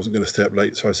next day, I wasn't going to stay up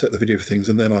late. So I set the video for things.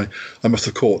 And then I must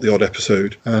have caught the odd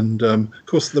episode. And, of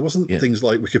course, there wasn't things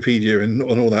like Wikipedia and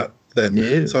all that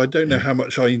then. So I don't know how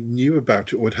much I knew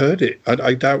about it or had heard it.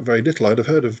 I doubt very little. I'd have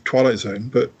heard of Twilight Zone,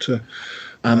 but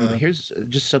here's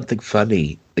just something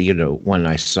funny. You know, when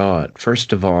I saw it,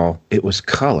 first of all, it was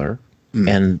color,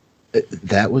 and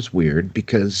that was weird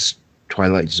because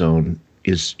Twilight Zone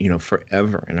is, you know,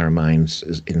 forever in our minds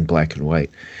is in black and white.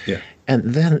 Yeah. And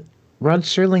then Rod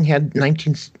Serling had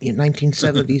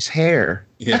 1970s hair.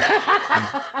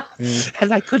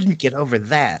 And I couldn't get over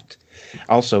that.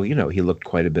 Also, you know, he looked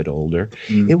quite a bit older.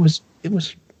 It was,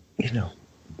 you know,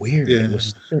 weird. Yeah. It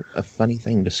was a funny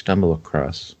thing to stumble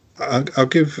across. I'll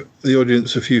give the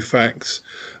audience a few facts.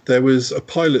 There was a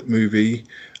pilot movie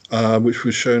which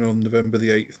was shown on November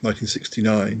the 8th,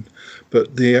 1969,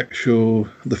 but the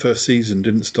first season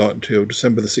didn't start until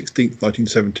December the 16th,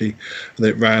 1970, and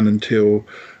it ran until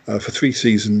for 3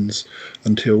 seasons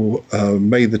until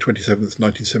May the 27th,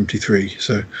 1973.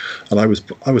 So, and I was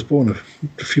born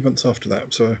a few months after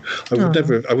that. So I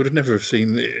would never have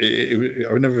seen it.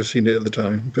 I would never have seen it at the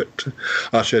time. But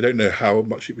actually, I don't know how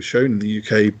much it was shown in the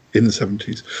UK in the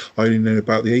 70s. I only know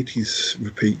about the 80s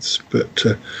repeats. But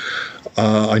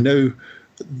I know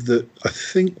that I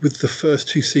think with the first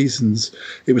 2 seasons,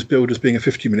 it was billed as being a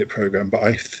 50-minute program, but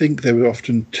I think there were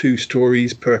often 2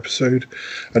 stories per episode,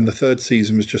 and the 3rd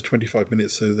season was just 25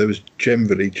 minutes, so there was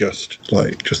generally just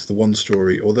the one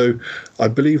story. Although I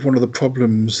believe one of the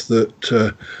problems that,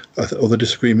 or the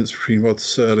disagreements between Rod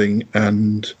Serling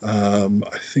and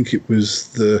I think it was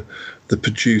the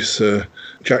producer,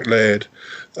 Jack Laird,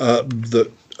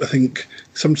 that I think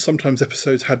sometimes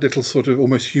episodes had little sort of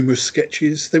almost humorous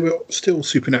sketches. They were still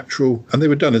supernatural, and they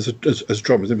were done as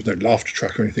dramas. There was no laughter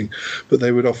track or anything, but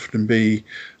they would often be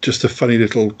just a funny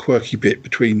little quirky bit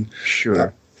between.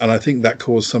 Sure. And I think that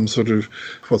caused some sort of,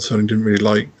 Rod Serling didn't really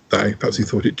like that. Perhaps he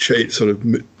thought it sort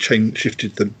of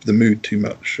shifted the mood too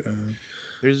much.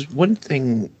 There's one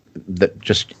thing that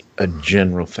just a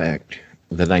general fact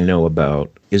that I know about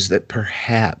is that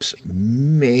perhaps,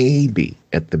 maybe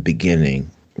at the beginning,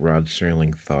 Rod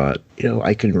Serling thought, you know,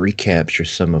 I can recapture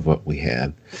some of what we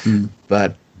had.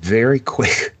 But very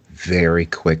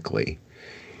quickly,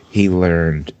 he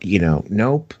learned, you know,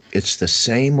 nope, it's the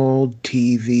same old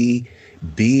TV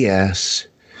BS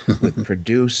with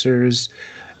producers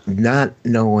not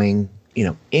knowing, you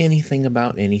know, anything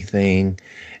about anything,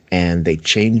 and they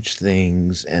changed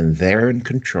things, and they're in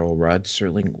control. Rod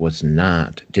Serling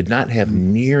did not have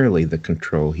nearly the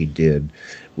control he did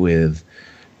with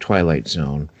Twilight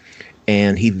Zone,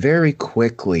 and he very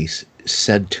quickly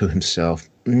said to himself,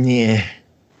 you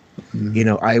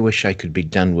know, I wish I could be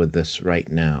done with this right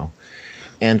now.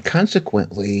 And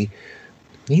consequently,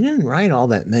 he didn't write all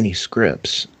that many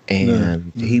scripts,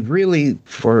 and he really,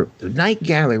 for Night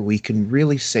Gallery, we can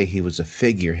really say he was a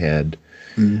figurehead.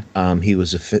 He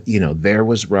was there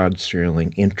was Rod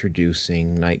Serling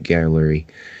introducing Night Gallery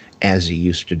as he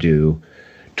used to do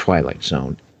Twilight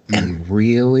Zone, and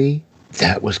really,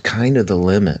 that was kind of the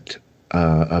limit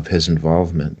of his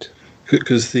involvement.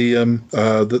 Because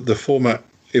the format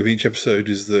of each episode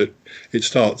is that it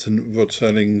starts and Rod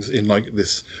Serling's in like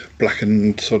this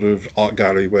blackened sort of art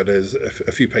gallery where there's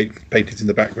a few paintings in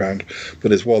the background, but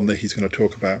there's one that he's going to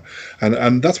talk about,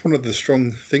 and that's one of the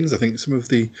strong things. I think some of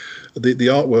the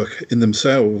artwork in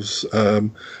themselves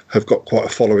have got quite a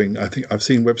following. I think I've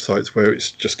seen websites where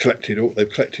it's just they've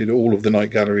collected all of the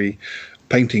Night Gallery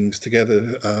paintings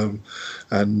together,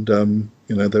 and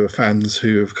there are fans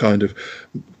who have kind of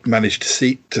managed to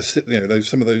sit.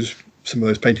 Some of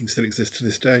those paintings still exist to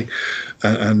this day,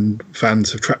 and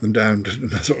fans have tracked them down,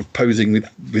 sort of posing with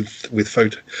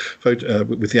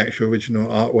the actual original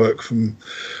artwork from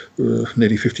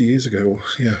nearly 50 years ago,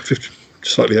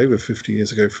 slightly over 50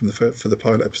 years ago for the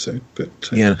pilot episode. But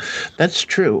yeah, that's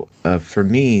true. For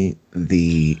me,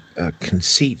 the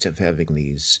conceit of having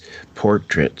these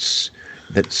portraits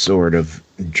that sort of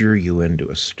drew you into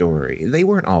a story. They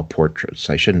weren't all portraits.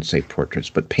 I shouldn't say portraits,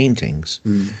 but paintings.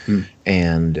 Mm-hmm.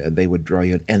 And they would draw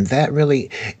you in. And that really,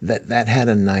 that had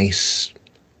a nice,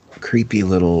 creepy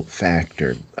little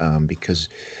factor, because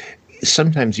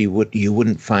sometimes you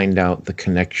wouldn't find out the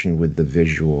connection with the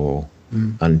visual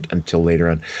until later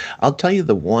on. I'll tell you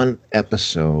the one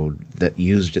episode that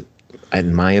used it,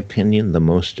 in my opinion, the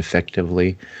most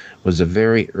effectively was a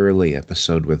very early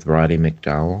episode with Roddy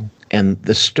McDowall. And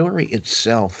the story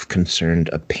itself concerned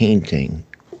a painting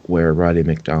where Roddy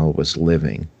McDowall was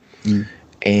living. Mm.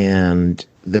 And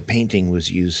the painting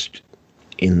was used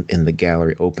in the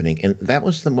gallery opening. And that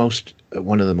was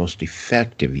one of the most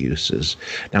effective uses.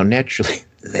 Now, naturally,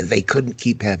 they couldn't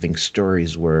keep having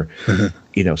stories where,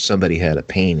 somebody had a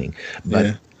painting.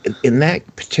 But in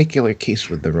that particular case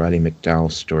with the Roddy McDowall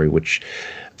story, which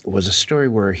was a story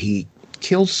where he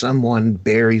kills someone,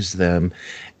 buries them,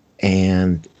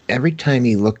 and every time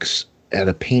he looks at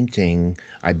a painting,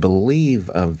 I believe,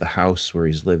 of the house where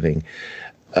he's living,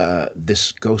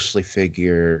 this ghostly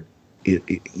figure,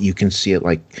 you can see it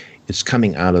like it's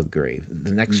coming out of the grave.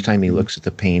 The next time he looks at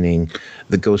the painting,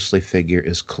 the ghostly figure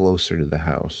is closer to the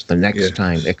house. The next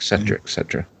time, etc.,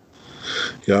 etc.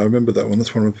 Yeah, I remember that one.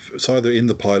 That's one of, it's either in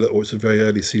the pilot or it's a very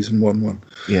early season one.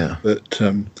 Yeah. But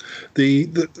the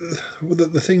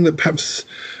thing that perhaps,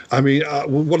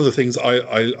 one of the things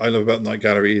I love about Night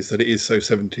Gallery is that it is so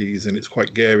 70s and it's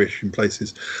quite garish in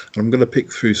places. And I'm going to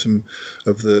pick through some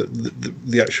of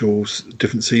the actual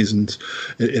different seasons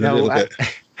in a little bit.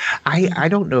 I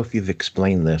don't know if you've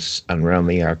explained this on Around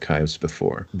the Archives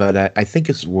before, but I think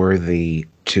it's worthy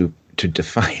to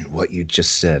define what you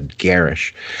just said,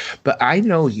 garish. But I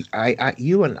know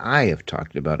you and I have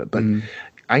talked about it, but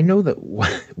I know that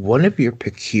one of your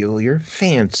peculiar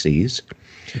fancies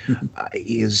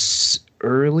is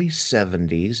early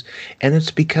 70s, and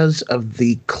it's because of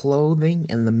the clothing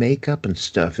and the makeup and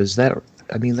stuff. Is that,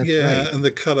 that's right. And the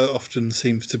colour often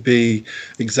seems to be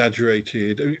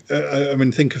exaggerated.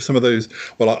 Think of some of those,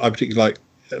 I particularly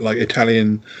like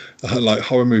Italian like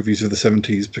horror movies of the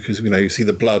 70s, because you see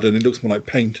the blood and it looks more like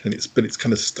paint, and it's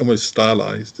kind of almost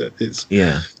stylized. It's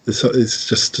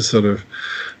just to sort of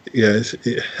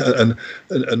and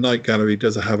a Night Gallery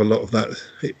does have a lot of that.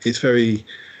 It's very,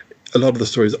 a lot of the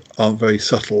stories aren't very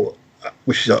subtle,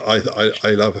 which I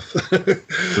love.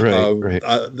 Right.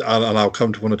 And I'll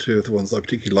come to one or two of the ones I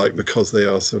particularly like because they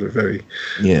are sort of very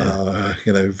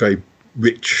very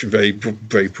rich, very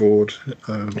broad.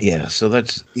 So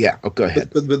that's go ahead.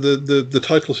 But the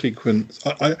title sequence,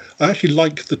 I actually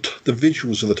like the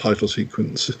visuals of the title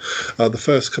sequence. The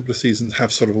first couple of seasons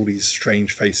have sort of all these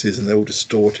strange faces and they're all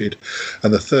distorted,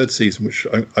 and the third season, which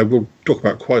I will talk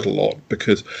about quite a lot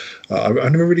because I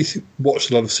never really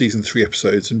watched a lot of season 3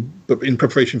 episodes, but in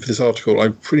preparation for this article I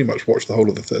pretty much watched the whole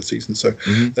of the third season, so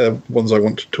they're ones I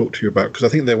want to talk to you about because I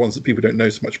think they're ones that people don't know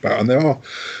so much about. And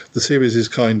the series is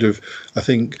kind of, I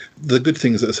think the good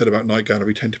things that are said about Night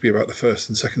Gallery tend to be about the first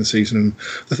and second season. And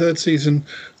the third season,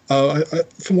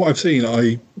 from what I've seen,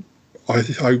 I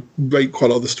rate quite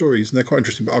a lot of the stories, and they're quite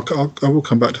interesting. But I will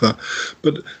come back to that.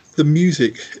 But the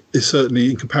music is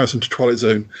certainly, in comparison to Twilight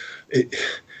Zone,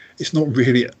 it's not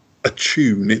really a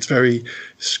tune. It's very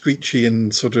screechy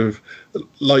and sort of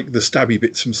like the stabby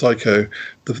bits from Psycho.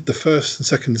 The first and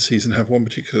second season have one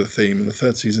particular theme, and the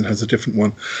third season has a different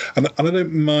one. And I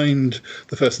don't mind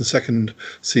the first and second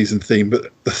season theme,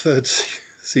 but the third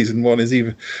season one is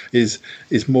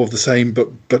more of the same,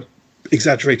 but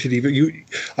exaggerated. Even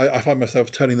I find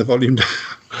myself turning the volume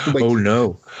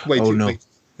down.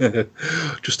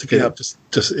 Just to get just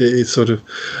it's sort of,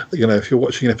 if you're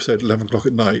watching an episode at 11 o'clock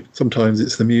at night, sometimes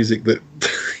it's the music that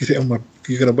you think,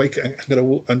 you're going to wake, I'm going to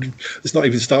walk, and it's not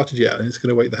even started yet, and it's going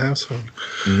to wake the household.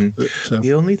 But,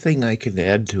 the only thing I can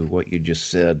add to what you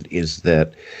just said is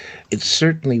that it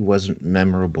certainly wasn't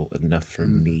memorable enough for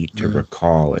me to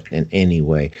recall it in any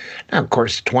way. Now, of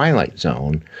course, Twilight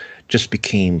Zone just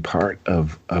became part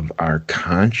of our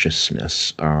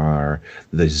consciousness, the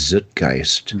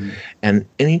zeitgeist. And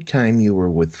anytime you were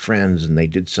with friends and they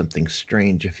did something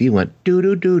strange, if you went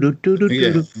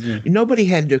doo-doo-doo-doo-doo-doo-doo, nobody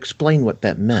had to explain what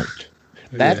that meant.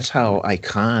 That's how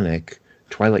iconic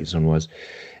Twilight Zone was.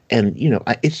 And,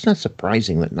 it's not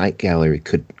surprising that Night Gallery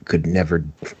could never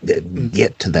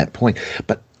get to that point.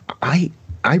 But I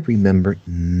remember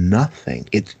nothing.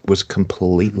 It was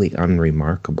completely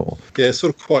unremarkable. Yeah, it's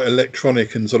sort of quite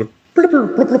electronic and sort of and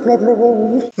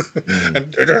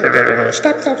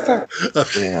stop.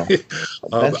 Yeah,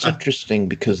 that's interesting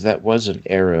because that was an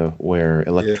era where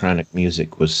electronic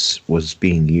music was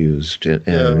being used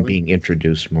and being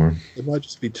introduced more. It might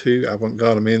just be too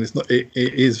avant-garde. I mean, it's not. It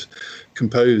is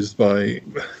composed by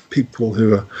people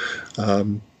who are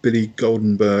Billy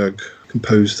Goldenberg.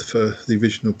 Composed for the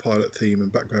original pilot theme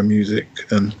and background music,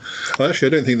 and actually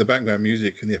I don't think the background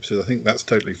music in the episode, I think that's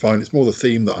totally fine. It's more the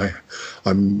theme that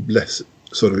I'm less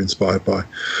sort of inspired by.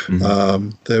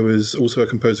 There was also a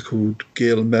composer called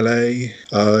Gil Mellé,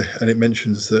 and it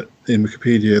mentions that in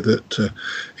Wikipedia that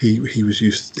he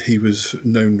was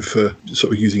known for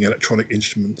sort of using electronic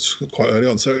instruments quite early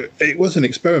on. So it was an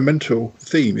experimental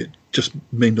theme. It just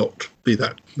may not be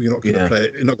that. You're not going to play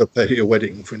it. You're not going to play it at your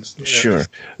wedding, for instance. Sure.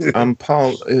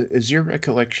 Paul, is your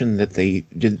recollection that they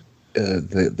did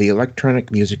the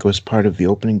electronic music was part of the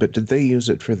opening, but did they use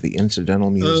it for the incidental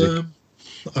music?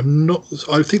 I'm not.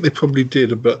 I think they probably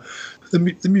did, but the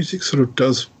music sort of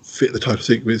does fit the title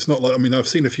sequence. It's not like, I mean, I've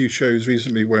seen a few shows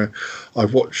recently where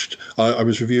I've watched. I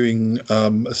was reviewing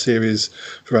a series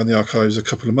for Around the Archives a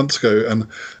couple of months ago, and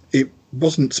it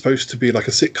wasn't supposed to be like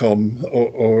a sitcom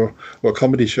or a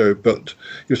comedy show, but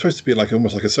it was supposed to be like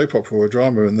almost like a soap opera or a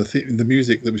drama. And the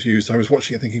music that was used, I was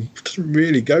watching it thinking, it doesn't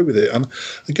really go with it. And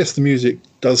I guess the music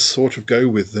does sort of go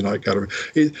with the Night Gallery.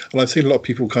 And I've seen a lot of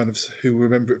people kind of who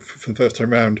remember it from the first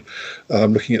time round,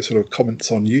 looking at sort of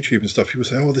comments on YouTube and stuff. People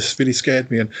say, "Oh, this really scared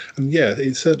me," and yeah,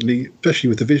 it certainly, especially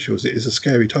with the visuals, it is a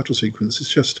scary title sequence. It's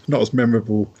just not as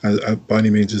memorable by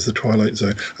any means as the Twilight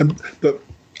Zone. But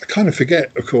I kind of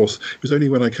forget, of course, it was only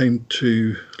when I came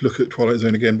to look at Twilight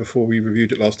Zone again before we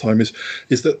reviewed it last time, is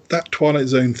that Twilight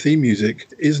Zone theme music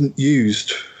isn't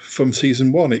used from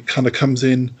season 1. It kind of comes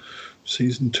in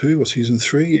season 2 or season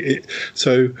 3.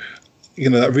 So,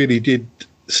 that really did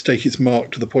stake its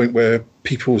mark to the point where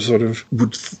people sort of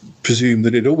would presume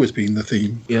that it had always been the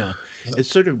theme. Yeah, it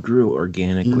sort of grew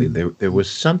organically. There was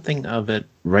something of it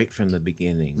right from the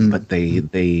beginning, but they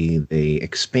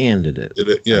expanded it.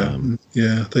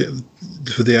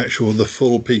 For the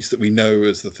full piece that we know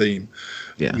as the theme.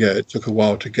 Yeah, it took a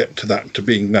while to get to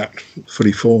being that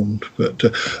fully formed. But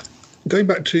going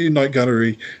back to Night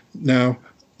Gallery now,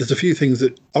 there's a few things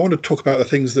that I want to talk about, the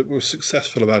things that were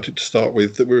successful about it to start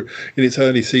with, that were in its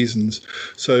early seasons.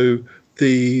 So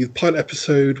the pilot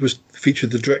episode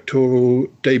featured the directorial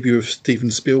debut of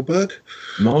Steven Spielberg.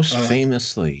 Most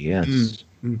famously, yes.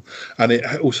 And it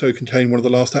also contained one of the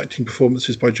last acting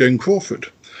performances by Joan Crawford.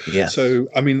 Yeah. So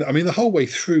I mean, the whole way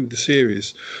through the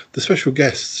series, the special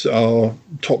guests are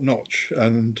top notch,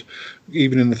 and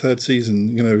even in the third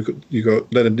season, you've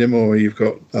got Leonard Nimoy, you've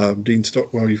got Dean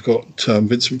Stockwell, you've got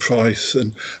Vincent Price,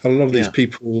 and a lot of these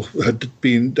people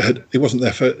it wasn't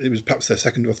it was perhaps their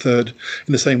second or third.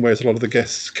 In the same way as a lot of the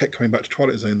guests kept coming back to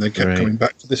Twilight Zone, they kept coming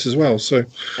back to this as well. So,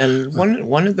 and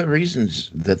one of the reasons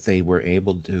that they were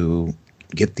able to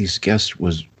get these guests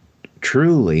was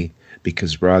truly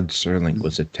because Rod Serling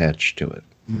was attached to it,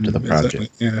 to the project.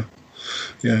 Exactly.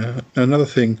 Yeah. Another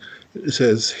thing, it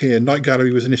says here, Night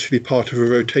Gallery was initially part of a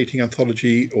rotating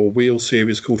anthology or wheel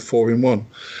series called 4-in-1,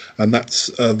 and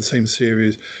that's the same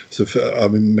series. So,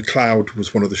 McCloud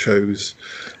was one of the shows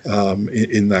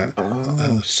in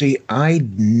that. See, I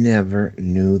never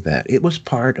knew that. It was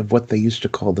part of what they used to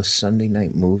call the Sunday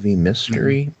night movie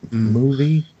mystery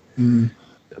movie.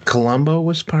 Columbo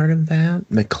was part of that.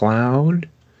 McCloud.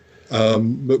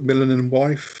 Macmillan and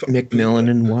Wife.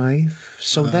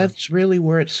 So that's really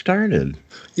where it started.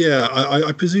 Yeah,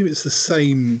 I presume it's the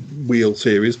same wheel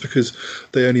series because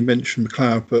they only mentioned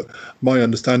McCloud, but my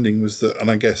understanding was that,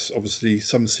 and I guess obviously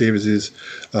some series is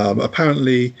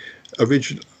apparently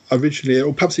originally,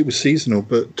 or perhaps it was seasonal,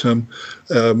 but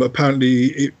apparently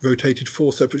it rotated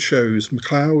 4 separate shows: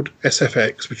 McCloud,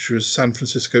 SFX, which was San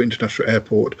Francisco International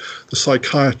Airport, the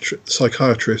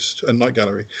Psychiatrist, and Night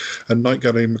Gallery. And Night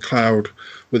Gallery and McCloud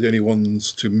were the only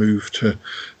ones to move to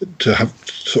have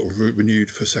sort of renewed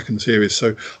for second series.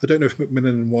 So I don't know if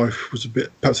Macmillan and Wife was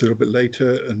perhaps a little bit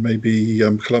later, and maybe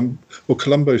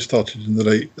Columbo started in the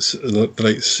late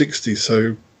 60s.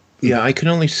 So. Yeah, I can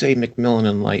only say Macmillan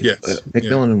and Wife. Yes,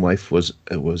 Macmillan and Wife was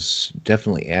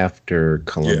definitely after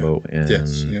Columbo and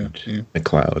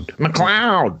McCloud.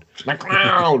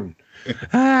 McCloud.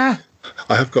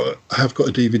 I have got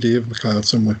a DVD of McCloud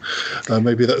somewhere.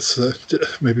 Maybe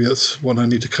that's one I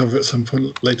need to cover at some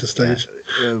point later stage.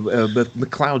 But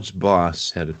McCloud's boss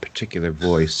had a particular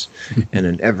voice, and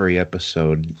in every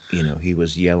episode, he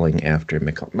was yelling after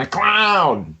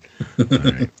McCloud.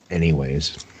 Right.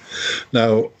 Anyways,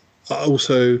 now.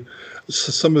 Also,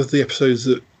 some of the episodes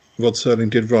that Rod Serling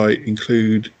did write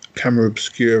include Camera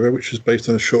Obscura, which was based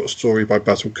on a short story by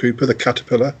Basil Cooper, The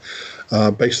Caterpillar,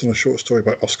 based on a short story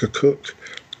by Oscar Cook,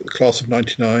 The Class of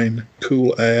 99,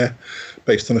 Cool Air,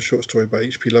 based on a short story by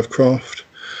H.P. Lovecraft.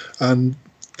 And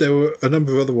there were a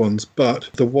number of other ones, but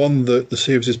the one that the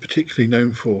series is particularly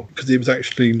known for, because it was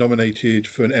actually nominated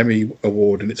for an Emmy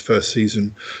Award in its first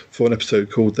season for an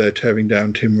episode called They're Tearing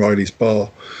Down Tim Riley's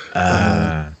Bar.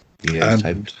 Yes,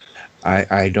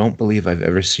 I don't believe I've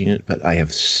ever seen it, but I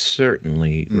have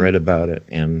certainly read about it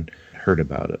and heard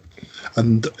about it.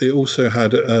 And it also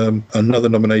had another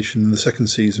nomination in the second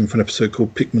season for an episode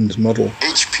called Pickman's Model.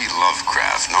 H.P.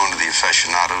 Lovecraft, known to the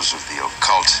aficionados of the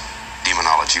occult,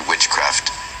 demonology,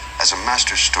 witchcraft, as a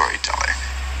master storyteller,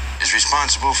 is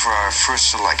responsible for our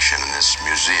first selection in this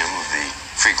museum of the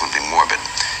frequently morbid.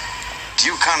 To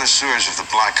you connoisseurs of the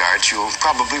black arts, you'll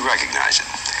probably recognize it.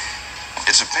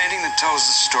 It's a painting that tells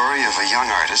the story of a young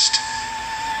artist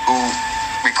who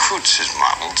recruits his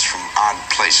models from odd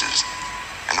places,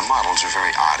 and the models are very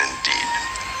odd indeed.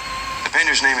 The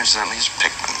painter's name, incidentally, is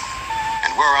Pickman.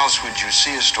 And where else would you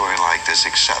see a story like this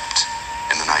except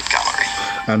in the Night Gallery?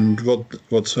 And Rod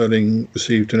Serling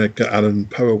received an Edgar Allan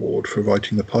Poe Award for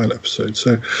writing the pilot episode.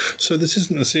 So this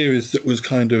isn't a series that was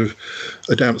kind of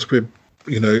a damp squib,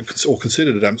 or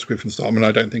considered a damp squib from the start. I mean,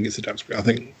 I don't think it's a damp squib. I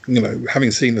think, having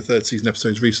seen the third season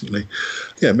episodes recently,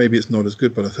 maybe it's not as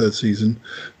good by the third season.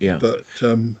 Yeah. But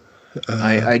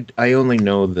I only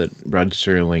know that Rod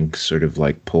Serling sort of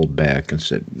like pulled back and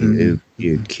said,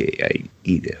 "Okay,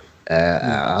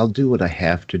 I'll do what I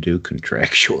have to do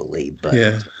contractually."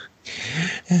 But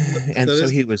and so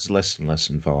he was less and less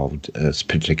involved,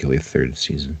 particularly third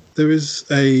season. There is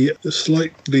a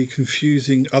slightly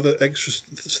confusing other extra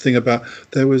thing about,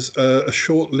 there was a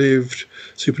short-lived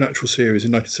supernatural series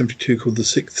in 1972 called The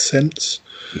Sixth Sense.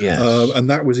 Yes.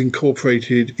 And that was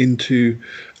incorporated into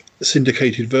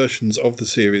syndicated versions of the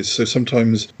series. So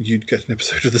sometimes you'd get an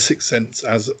episode of The Sixth Sense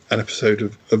as an episode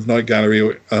of Night Gallery.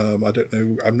 Or I don't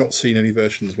know. I've not seen any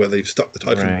versions where they've stuck the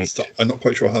title. Right. I'm not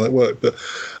quite sure how that worked, but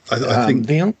I think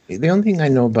the only thing I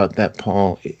know about that,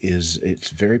 Paul, is it's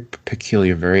very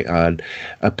peculiar, very odd.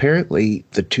 Apparently,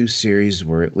 the two series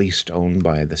were at least owned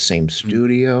by the same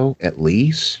studio, at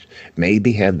least.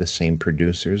 Maybe had the same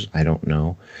producers. I don't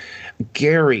know.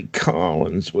 Gary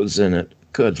Collins was in it.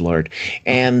 Good Lord.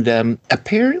 And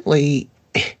apparently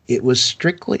it was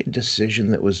strictly a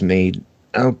decision that was made.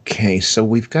 Okay, so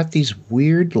we've got these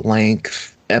weird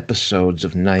length episodes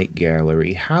of Night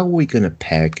Gallery. How are we going to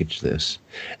package this?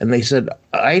 And they said,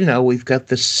 I know, we've got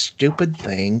this stupid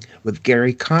thing with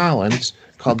Gary Collins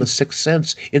called The Sixth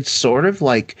Sense. It's sort of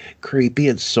like creepy.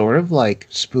 It's sort of like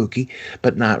spooky,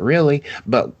 but not really.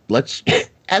 But let's...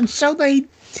 And so they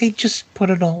just put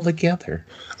it all together.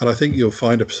 And I think you'll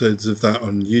find episodes of that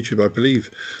on YouTube. I believe,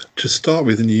 to start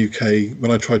with in the UK,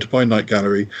 when I tried to buy Night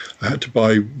Gallery, I had to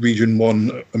buy Region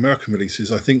 1 American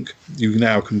releases. I think you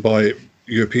now can buy it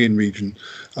European region.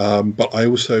 But I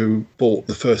also bought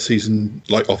the first season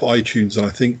off iTunes, and I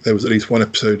think there was at least one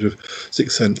episode of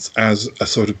Sixth Sense as a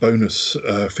sort of bonus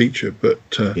feature. But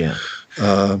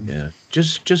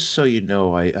Just so you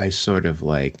know, I sort of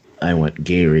I went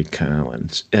Gary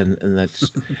Collins, and that's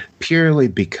purely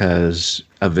because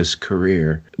of his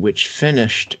career, which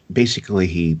finished, basically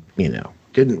he,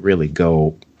 didn't really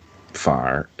go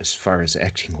far as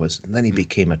acting was. And then he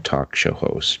became a talk show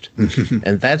host.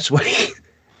 And that's what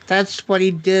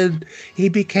he did. He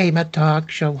became a talk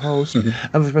show host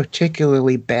of a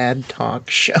particularly bad talk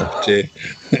show.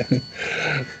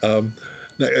 And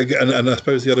I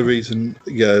suppose the other reason,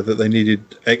 that they needed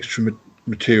extra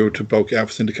material to bulk it out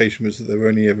for syndication was that there were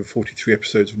only ever 43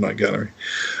 episodes of Night Gallery.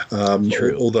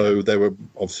 Although there were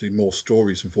obviously more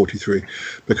stories than 43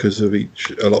 because of a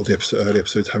lot of the early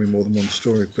episodes having more than one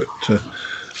story. But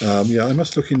I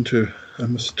must look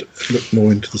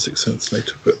more into The Sixth Sense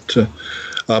later. But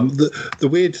the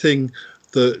weird thing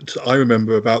that I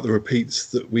remember about the repeats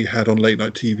that we had on late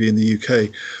night TV in the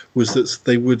UK was that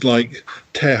they would like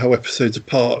tear whole episodes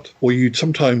apart, or you'd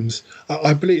sometimes,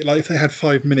 I believe, like if they had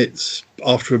 5 minutes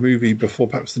after a movie before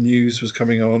perhaps the news was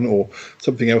coming on or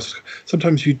something else,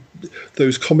 sometimes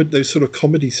those sort of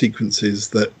comedy sequences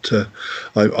that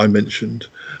I mentioned,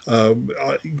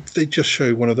 they just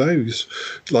show one of those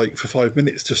like for 5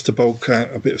 minutes just to bulk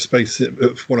out a bit of space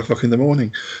at 1 o'clock in the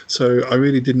morning. So I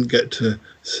really didn't get to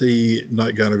see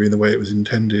Night Gallery in the way it was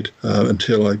intended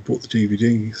until I bought the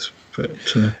DVDs. But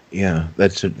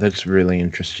that's really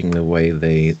interesting the way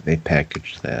they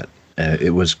packaged that.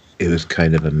 It was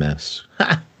kind of a mess.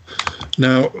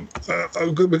 Now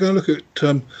we're going to look at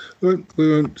we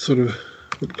won't sort of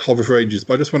hover for ages,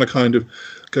 but I just want to kind of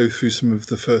go through some of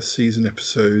the first season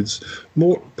episodes,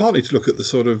 more partly to look at the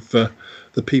sort of the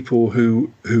people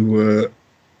who were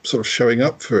sort of showing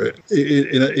up for it.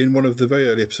 In one of the very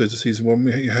early episodes of season 1,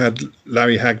 we had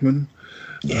Larry Hagman,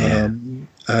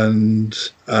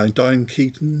 and Diane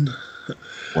Keaton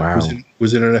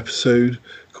was in an episode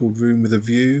called Room with a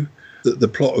View. The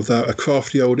plot of that: a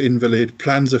crafty old invalid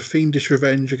plans a fiendish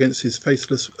revenge against his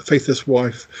faithless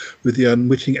wife with the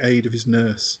unwitting aid of his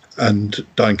nurse, and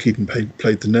Diane Keaton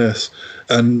played the nurse.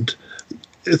 And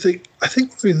I think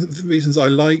one of the reasons I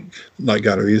like Night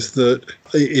Gallery is that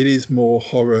it is more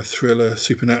horror, thriller,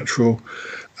 supernatural.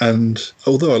 And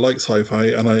although I like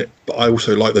sci-fi, but I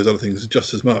also like those other things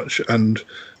just as much. And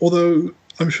although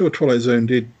I'm sure Twilight Zone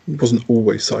wasn't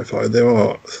always sci-fi, it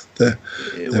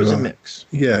was a mix.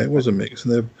 Yeah, it was a mix.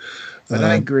 And but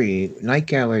I agree. Night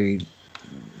Gallery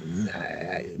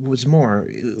was more.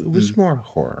 It was more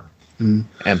horror.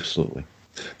 Absolutely.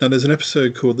 Now, there's an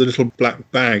episode called The Little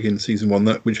Black Bag in season 1,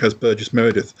 which has Burgess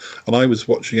Meredith. And I was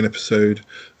watching an episode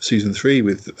season 3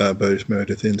 with Burgess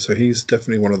Meredith in, so he's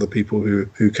definitely one of the people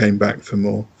who came back for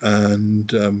more. And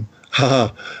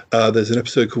there's an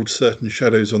episode called Certain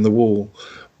Shadows on the Wall,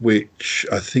 which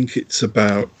I think it's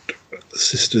about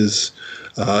sisters.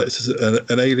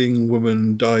 An ailing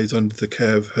woman dies under the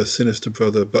care of her sinister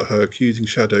brother, but her accusing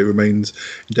shadow remains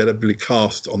indelibly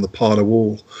cast on the parlour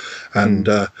wall. And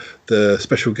the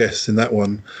special guests in that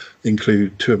one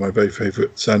include two of my very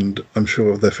favourites, and I'm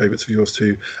sure they're favourites of yours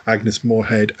too, Agnes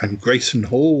Moorehead and Grayson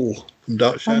Hall from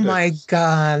Dark Shadows. Oh my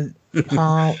God,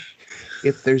 Paul.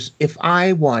 If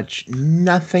I watch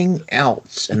nothing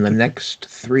else in the next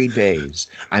 3 days,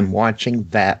 I'm watching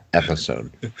that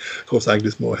episode. Of course,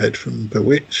 Agnes Moorehead from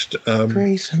Bewitched.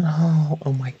 Grayson Hall.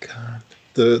 Oh my God.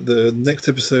 The next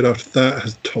episode after that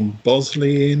has Tom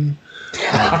Bosley in.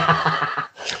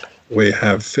 We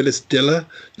have Phyllis Diller.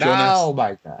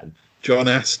 My God. John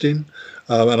Astin.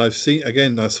 And I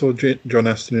saw John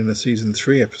Astin in a season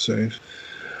 3 episode.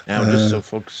 Now, just so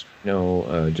folks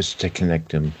know, just to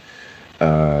connect him,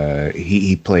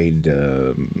 he played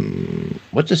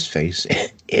what's his face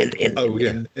in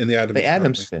the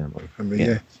Addams Family.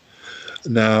 Yeah.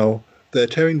 Now they're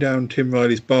tearing down Tim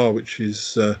Riley's bar, which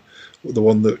is the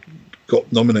one that got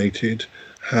nominated.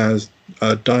 Has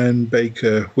Diane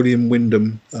Baker, William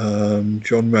Wyndham,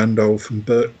 John Randolph, and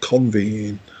Bert Convy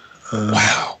in.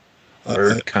 Wow,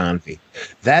 Bert Convy.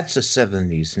 That's a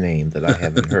 70s name that I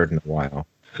haven't heard in a while.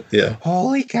 Yeah.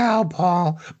 Holy cow,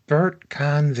 Paul. Bert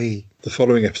Convy. The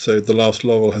following episode, The Last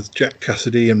Laurel, has Jack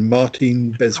Cassidy and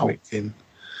Martine Beswick in.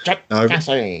 Jack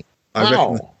Cassidy.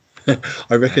 I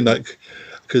reckon that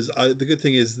because the good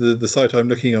thing is the site I'm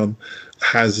looking on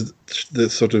has the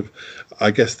sort of,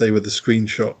 I guess they were the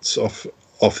screenshots off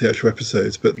the actual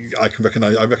episodes, but I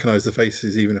recognize the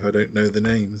faces even if I don't know the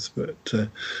names. But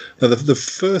now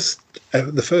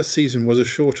the first season was a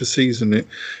shorter season. It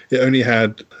only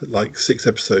had like 6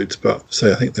 episodes, but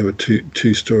I think there were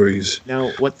two stories.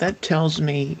 Now, what that tells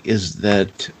me is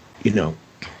that,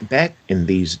 back in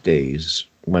these days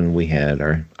when we had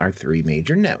our 3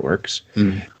 major networks,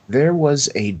 there was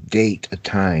a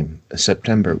time,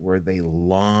 September, where they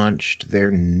launched their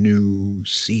new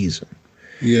season.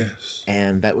 Yes.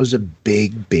 And that was a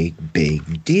big, big,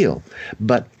 big deal.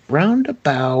 But round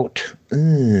about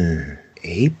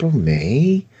April,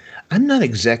 May, I'm not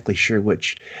exactly sure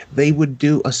which, they would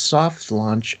do a soft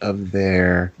launch of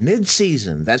their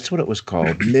mid-season. That's what it was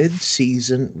called,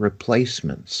 mid-season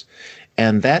replacements.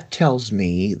 And that tells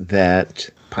me that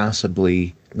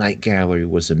possibly Night Gallery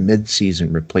was a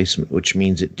mid-season replacement, which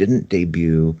means it didn't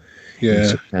debut in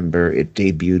September. It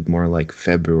debuted more like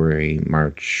February,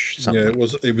 March, something.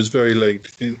 Yeah, it was very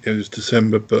late. It was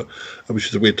December, but which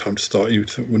is a weird time to start. You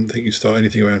wouldn't think you start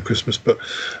anything around Christmas, but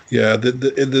yeah,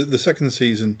 the second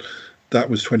season, that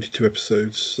was 22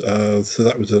 episodes. So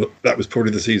that was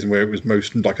probably the season where it was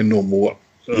most like a normal.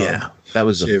 That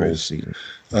was a full season.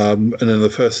 And then the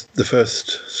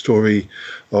first story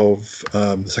of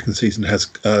the second season has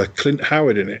Clint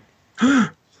Howard in it.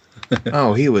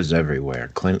 Oh, he was everywhere.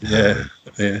 Clint Howard.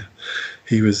 Yeah.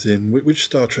 He was in which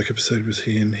Star Trek episode was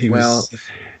he in?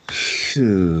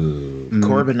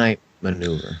 Corbomite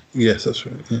Maneuver. Yes, that's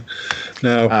right. Yeah.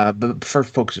 Now, but for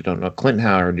folks who don't know, Clint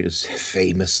Howard is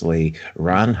famously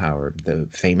Ron Howard, the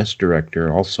famous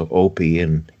director, also Opie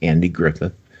and Andy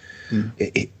Griffith.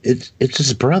 It's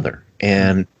his brother.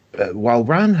 And while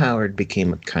Ron Howard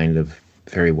became kind of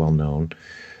very well known,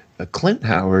 Clint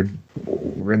Howard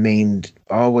remained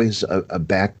always a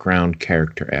background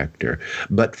character actor,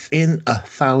 but in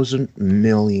 1,000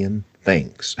 million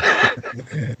things.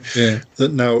 Yeah.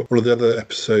 Now, one of the other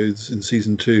episodes in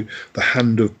season 2, The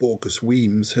Hand of Borgus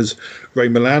Weems, has Ray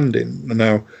Milland in. And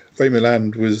now, Ray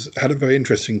Milland had a very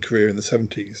interesting career in the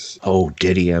 70s. Oh,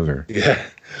 did he ever? Yeah.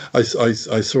 I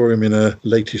saw him in a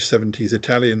late-ish 70s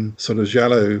Italian sort of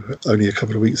giallo only a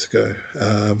couple of weeks ago.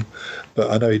 But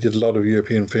I know he did a lot of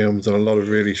European films and a lot of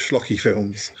really schlocky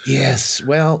films. Yes,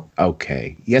 well,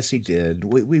 okay. Yes, he did.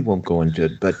 We won't go into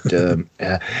it, but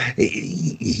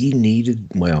he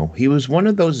was one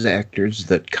of those actors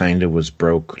that kind of was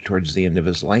broke towards the end of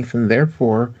his life, and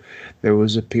therefore there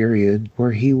was a period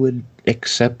where he would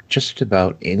accept just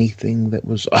about anything that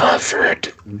was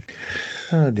offered.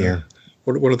 Oh, dear.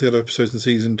 One of the other episodes in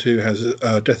season 2 has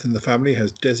Death in the Family,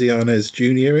 has Desi Arnaz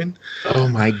Jr. in. Oh,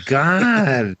 my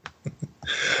God.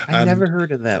 I never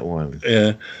heard of that one.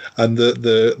 Yeah, and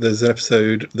there's an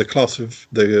episode, the class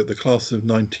of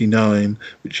 '99,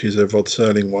 which is a Rod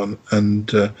Serling one, and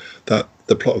that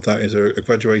the plot of that is a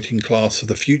graduating class of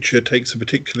the future takes a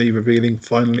particularly revealing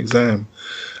final exam.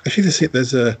 Actually,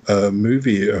 there's a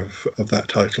movie of that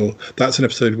title. That's an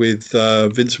episode with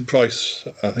Vincent Price.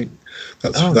 I think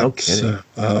no kidding.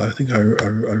 I think I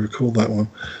recall that one.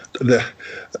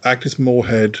 Agnes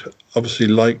Moorehead obviously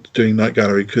liked doing Night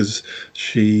Gallery because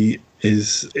she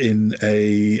is in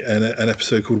an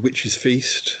episode called Witch's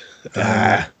Feast.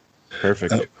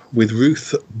 Perfect. With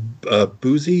Ruth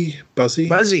Buzzy.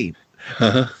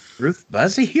 Uh-huh. Ruth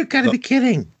Buzzy? You got to be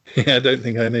kidding. Yeah, I don't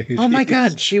think I know who she is. Oh, my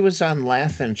God. She was on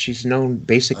Laugh-In. She's known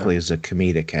basically as a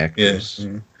comedic actress.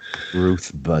 Yeah.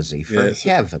 Ruth Buzzy, for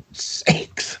heaven's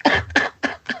sakes.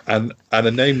 And a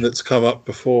name that's come up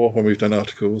before when we've done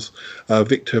articles,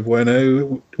 Victor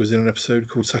Bueno was in an episode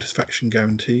called Satisfaction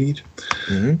Guaranteed.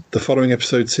 Mm-hmm. The following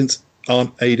episode, Since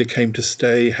Aunt Ada Came to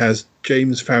Stay, has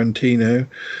James Farentino,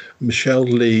 Michelle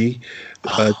Lee,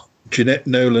 Jeanette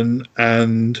Nolan,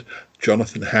 and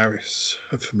Jonathan Harris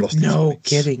from Lost in Space. No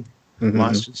kidding. Mm-hmm.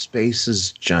 Lost in Space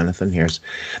is Jonathan Harris.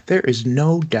 There is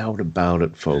no doubt about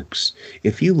it, folks.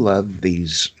 If you love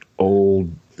these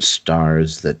old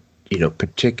stars that,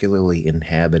 particularly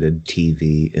inhabited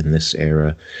TV in this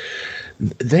era,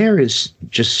 there is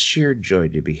just sheer joy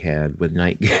to be had with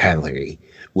Night Gallery,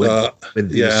 with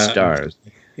these stars.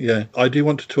 Yeah, I do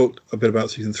want to talk a bit about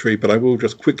season 3, but I will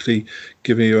just quickly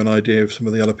give you an idea of some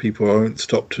of the other people. I won't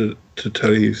stop to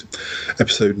tell you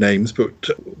episode names, but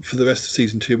for the rest of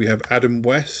season 2, we have Adam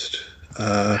West,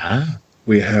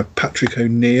 we have Patrick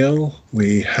O'Neill,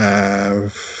 we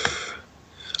have,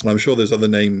 and I'm sure there's other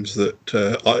names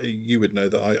that you would know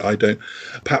that I don't.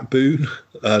 Pat Boone,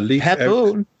 Leif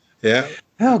Boone. Yeah.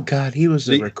 Oh God, he was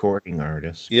a recording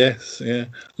artist. Yes, yeah.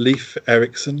 Leif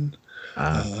Erikson.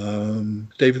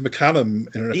 David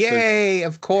McCallum in an episode. Yay!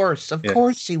 Of course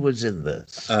he was in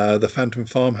this. The Phantom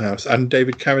Farmhouse, and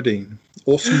David Carradine.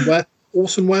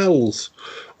 Orson Welles.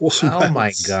 Oh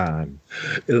my God!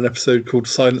 In an episode called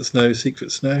Silent Snow,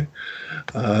 Secret Snow.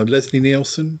 Leslie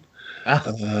Nielsen.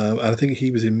 And I think he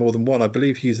was in more than one. I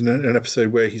believe he's in an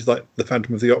episode where he's like the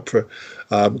Phantom of the Opera,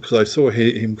 because I saw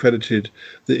him credited,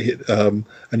 and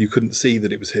you couldn't see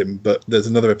that it was him, but there's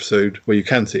another episode where you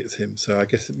can see it's him. So I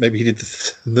guess maybe he did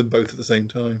them both at the same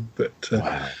time. But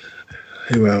wow.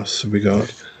 Who else have we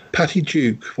got? Patty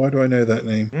Duke. Why do I know that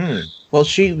name? Well,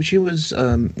 she was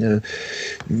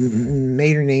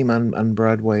made her name on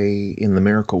Broadway in The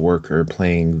Miracle Worker,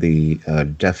 playing the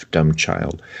deaf dumb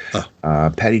child.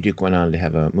 Patty Duke went on to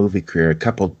have a movie career,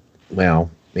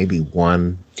 maybe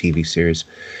one TV series.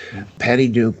 Patty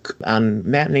Duke on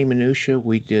Matinee Minutia,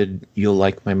 we did You'll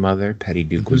Like My Mother. Patty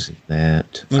Duke was in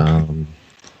that. Okay.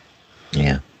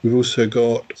 Yeah. We've also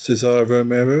got Cesar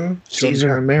Romero. Cesar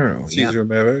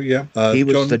Romero, yeah. He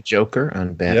was the Joker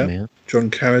on Batman. Yeah. John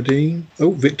Carradine.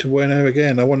 Oh, Victor Bueno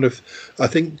again. I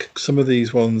think some of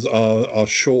these ones are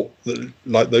short,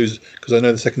 like those, because I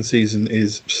know the second season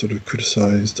is sort of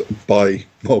criticised by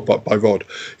Rod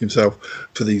himself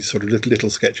for these sort of little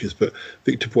sketches. But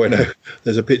Victor Bueno,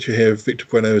 there's a picture here of Victor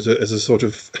Bueno as a sort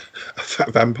of a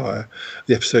fat vampire.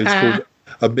 The episode's called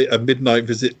A Midnight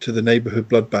Visit to the Neighborhood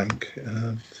Blood Bank.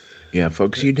 Yeah,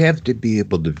 folks, you'd have to be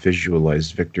able to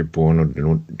visualize Victor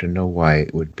Bueno to know why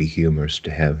it would be humorous to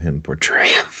have him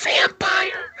portray a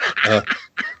vampire.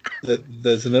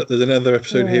 There's another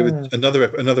episode here with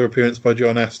another appearance by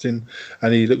John Astin,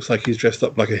 and he looks like he's dressed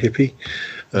up like a hippie.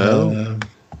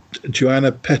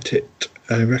 Joanna Pettit,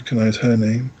 I recognise her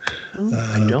name.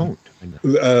 I don't.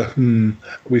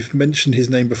 We've mentioned his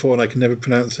name before, and I can never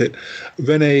pronounce it.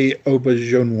 René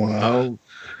Auberjonois. Oh,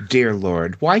 dear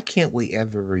Lord! Why can't we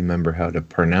ever remember how to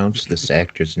pronounce this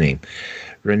actor's name?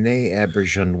 René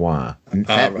Auberjonois.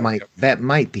 That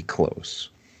might be close.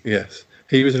 Yes.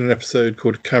 He was in an episode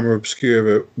called Camera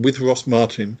Obscura with Ross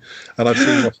Martin, and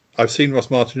I've seen Ross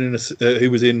Martin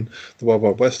who was in The Wild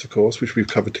Wild West, of course, which we've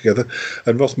covered together,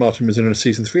 and Ross Martin was in a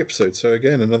season 3 episode. So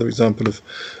again, another example of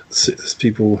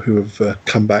people who have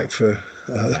come back for.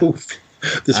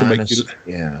 This will make you.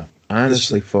 Yeah,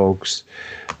 honestly, folks,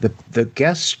 the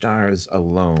guest stars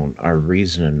alone are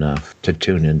reason enough to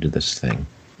tune into this thing.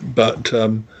 But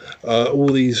all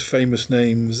these famous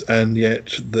names, and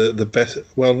yet the best.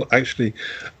 Well, actually,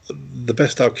 the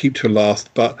best I'll keep to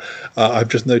last. But I've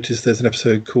just noticed there's an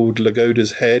episode called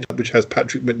Lagoda's Head, which has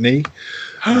Patrick Macnee.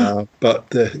 But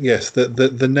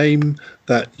the name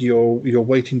that you're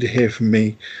waiting to hear from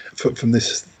me from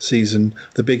this season,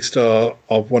 the big star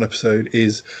of one episode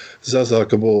is Zsa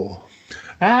Gabor.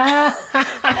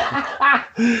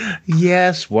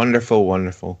 Yes,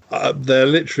 wonderful. They're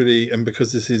literally, and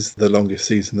because this is the longest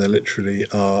season, there literally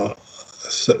are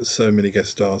so many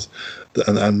guest stars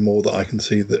and more that I can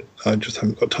see that I just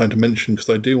haven't got time to mention,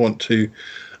 because I do want to.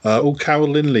 Carol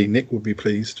Lindley, Nick would be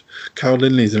pleased. Carol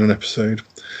Lindley's in an episode.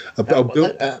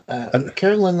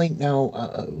 Carol Lindley.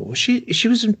 Now, she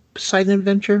was in Silent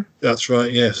Adventure. That's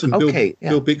right. Yes, and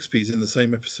Bill Bixby's in the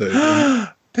same episode.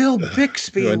 Bill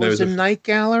Bixby was in Night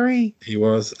Gallery. He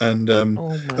was, and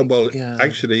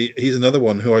actually, he's another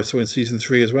one who I saw in season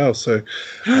 3 as well. So,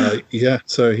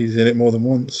 so he's in it more than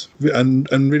once.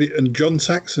 And John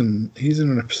Saxon, he's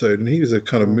in an episode, and he was a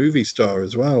kind of movie star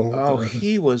as well. Oh,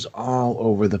 he was all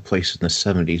over the place in the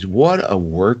 70s. What a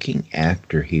working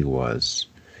actor he was.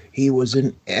 He was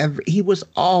he was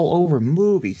all over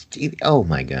movies, TV. Oh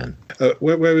my God.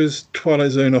 Whereas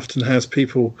Twilight Zone often has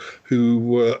people who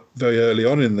were very early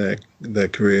on in their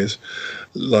careers,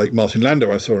 like Martin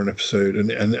Landau, I saw an episode,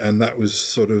 and that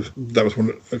was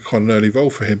quite an early role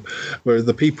for him. Whereas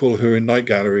the people who are in Night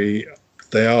Gallery,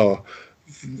 they are,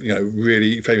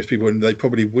 really famous people, and they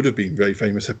probably would have been very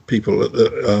famous people at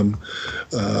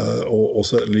the, or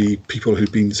certainly people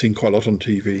who'd been seen quite a lot on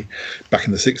TV back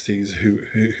in the 60s,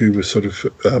 who were sort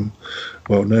of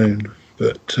well known.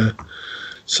 But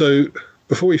so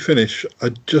before we finish, I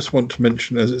just want to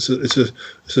mention, as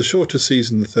it's a shorter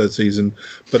season, the third season,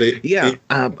 but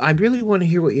I really want to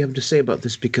hear what you have to say about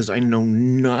this, because I know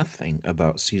nothing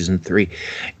about season 3.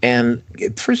 And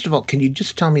first of all, can you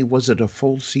just tell me, was it a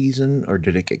full season or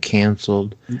did it get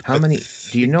canceled? How many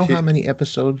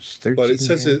episodes? Well, it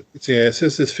says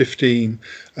there's 15.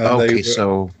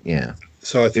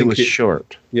 So I think it was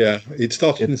short. Yeah, it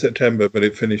started in September, but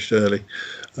it finished early.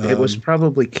 It was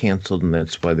probably canceled, and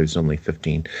that's why there's only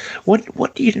 15.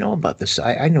 What do you know about this?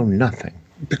 I know nothing.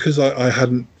 Because I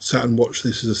hadn't sat and watched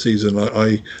this as a season,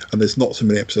 and there's not so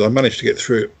many episodes. I managed to get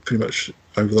through it pretty much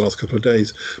over the last couple of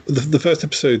days. But the first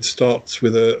episode starts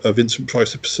with a Vincent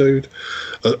Price episode.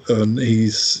 And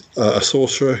he's a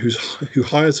sorcerer who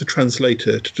hires a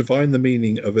translator to divine the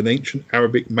meaning of an ancient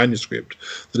Arabic manuscript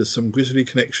that has some grisly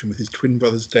connection with his twin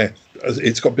brother's death.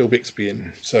 It's got Bill Bixby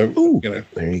in, so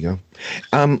there you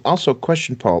go. Also,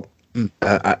 question, Paul.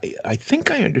 I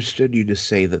think I understood you to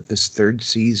say that this third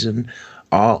season,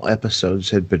 all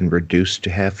episodes had been reduced to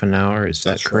half an hour. Is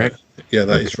that correct? Right. Yeah,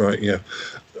 that is right. Yeah.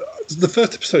 The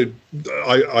first episode,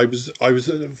 I was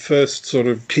at first sort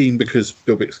of keen because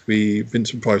Bill Bixby,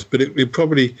 Vincent Price, but it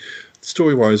probably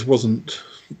story-wise wasn't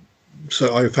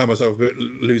so I found myself a bit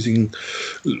losing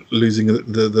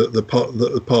the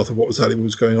path of what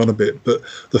was going on a bit. But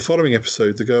the following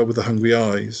episode, The Girl with the Hungry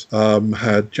Eyes,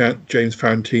 had James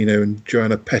Farentino and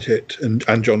Joanna Pettit and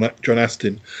John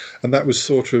Astin, and that was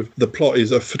sort of, the plot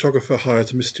is a photographer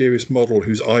hires a mysterious model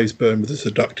whose eyes burn with a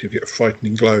seductive yet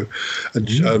frightening glow, and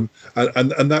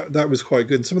that was quite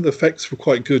good. And some of the effects were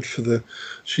quite good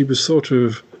she was sort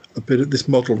of this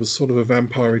model was sort of a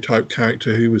vampire type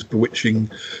character who was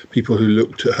bewitching people who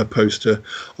looked at her poster.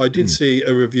 I did see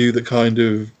a review that kind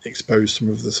of exposed some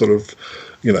of the sort of,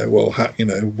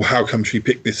 how come she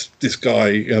picked this guy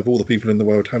of all the people in the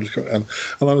world? And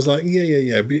I was like,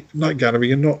 yeah. Night Gallery,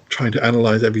 you're not trying to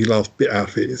analyse every last bit out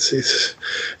of it.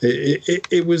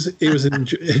 It was an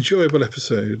enjoyable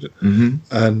episode. Mm-hmm.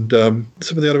 And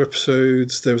some of the other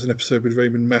episodes, there was an episode with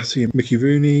Raymond Massey and Mickey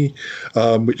Rooney,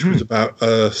 which was about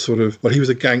he was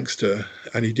a gangster,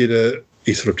 and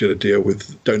he sort of did a deal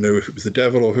with, don't know if it was the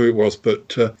devil or who it was,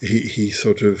 but he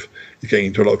sort of is getting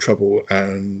into a lot of trouble,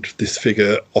 and this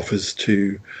figure offers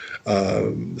to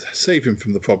save him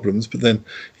from the problems, but then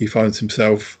he finds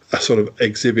himself a sort of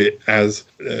exhibit as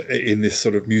in this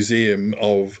sort of museum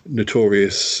of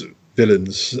notorious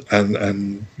villains,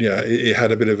 and it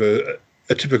had a bit of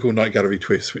a typical Night Gallery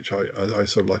twist, which I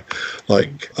sort of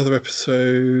like. Other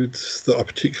episodes that are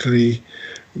particularly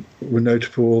were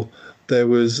notable, there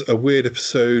was a weird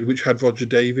episode which had Roger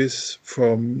Davis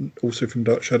from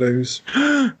Dark Shadows.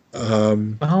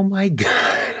 Oh my God,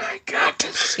 I got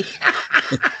to see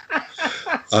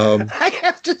I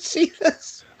have to see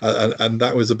this. And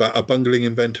that was about a bungling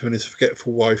inventor and his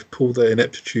forgetful wife pool their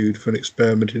ineptitude for an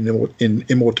experiment in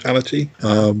immortality.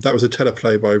 That was a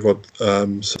teleplay by Rod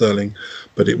Serling,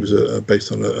 but it was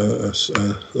based on a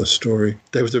story.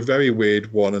 There was a very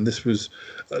weird one, and this was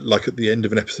like at the end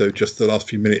of an episode, just the last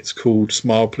few minutes, called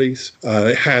Smile Please.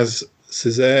 It has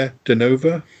Cesare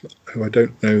Denova, who I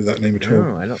don't know that name at all.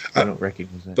 No, I don't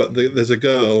recognize that. But there's a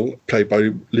girl played by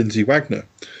Lindsay Wagner.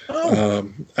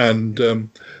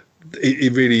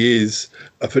 It really is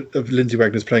Lindsay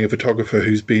Wagner's playing a photographer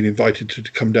who's been invited to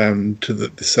come down to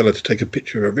the cellar to take a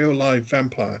picture of a real live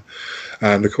vampire,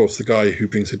 and of course the guy who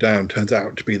brings her down turns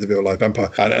out to be the real live vampire.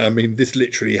 And I mean, this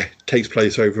literally takes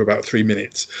place over about 3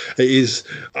 minutes. It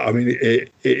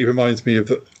reminds me of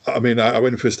I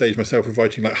went for a stage myself of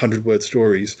writing like 100-word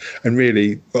stories, and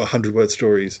really 100-word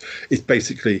stories is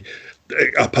basically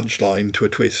a punchline to a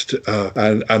twist,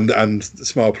 and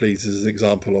Smile Please is an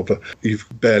example of you've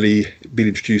barely been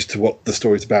introduced to what the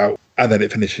story's about, and then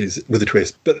it finishes with a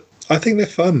twist. But I think they're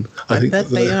fun. I bet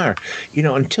they are.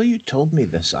 Until you told me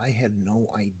this, I had no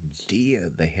idea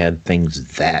they had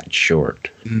things that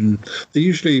short. They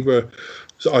usually were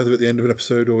either at the end of an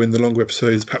episode or in the longer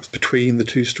episodes, perhaps between the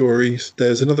two stories.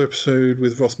 There's another episode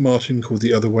with Ross Martin called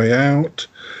The Other Way Out.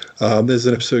 There's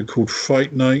an episode called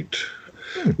Fright Night,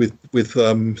 with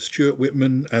Stuart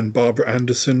Whitman and Barbara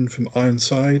Anderson from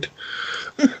Ironside.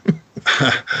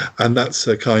 And that's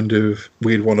a kind of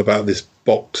weird one about this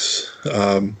box.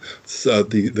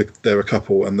 They're a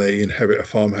couple and they inherit a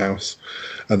farmhouse,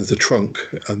 and there's a trunk,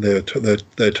 and they're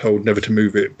told never to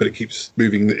move it, but it keeps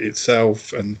moving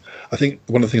itself. And I think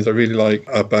one of the things I really like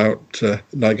about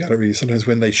Night Gallery is sometimes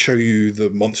when they show you the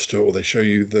monster or they show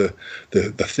you the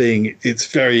thing, it's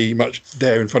very much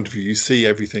there in front of you. You see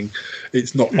everything.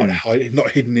 It's not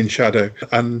not hidden in shadow,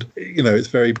 and it's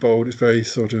very bold. It's very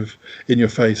sort of in your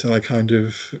face, and I kind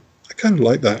of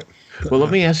like that. Well,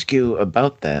 let me ask you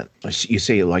about that. You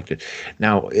say you liked it.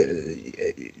 Now,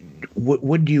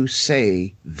 would you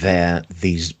say that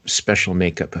these special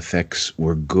makeup effects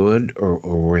were good, or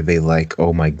were they like,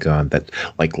 oh my God, that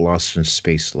like Lost in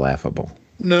Space laughable?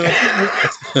 No,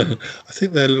 I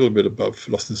think they're a little bit above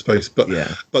Lost in Space, but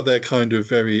they're kind of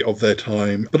very of their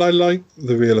time. But I like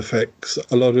the real effects.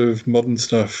 A lot of modern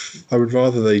stuff, I would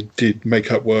rather they did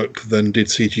makeup work than did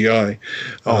CGI.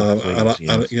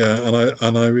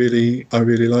 And I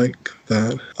really like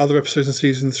that. Other episodes in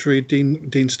season 3: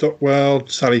 Dean Stockwell,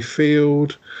 Sally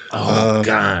Field. Oh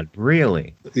God,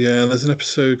 really? Yeah, there's an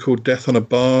episode called Death on a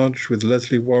Barge with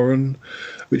Leslie Warren,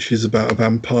 which is about a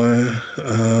vampire.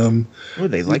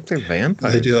 They like their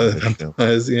vampires. They do like their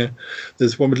vampires, yeah.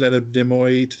 There's one with Leonard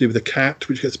Nimoy to do with a cat,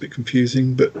 which gets a bit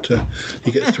confusing, but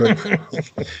he gets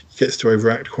to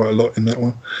overact quite a lot in that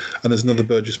one. And there's another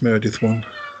Burgess Meredith one.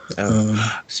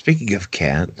 Speaking of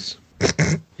cats.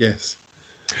 Yes.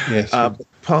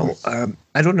 Paul,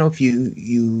 I don't know if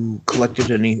you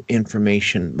collected any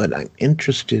information, but I'm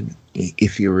interested,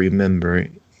 if you remember,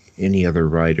 any other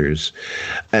writers.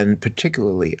 And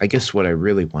particularly, I guess what I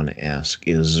really want to ask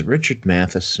is, Richard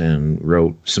Matheson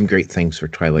wrote some great things for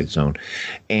Twilight Zone.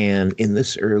 And in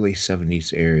this early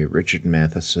 70s era, Richard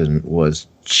Matheson was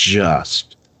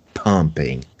just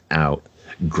pumping out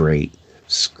great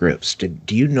scripts.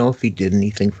 Do you know if he did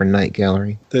anything for Night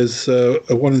Gallery? There's a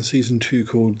one in season 2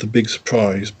 called The Big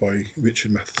Surprise by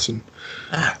Richard Matheson.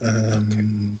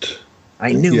 And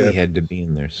I knew he had to be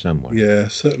in there somewhere. Yeah,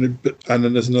 certainly. And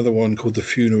then there's another one called The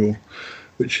Funeral,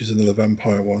 which is another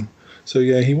vampire one. So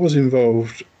yeah, he was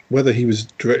involved. Whether he was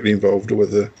directly involved or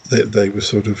whether they were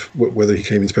sort of, whether he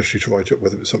came in specially to write it,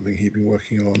 whether it was something he'd been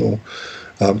working on, or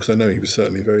because I know he was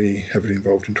certainly very heavily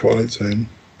involved in Twilight Zone.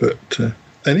 But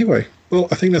anyway, well,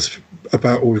 I think that's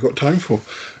about all we've got time for.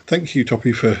 Thank you,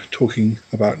 Toppie, for talking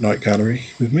about Night Gallery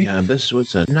with me. Yeah, this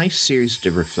was a nice series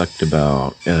to reflect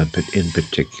about, but in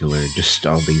particular, just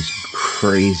all these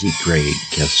crazy great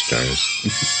guest stars.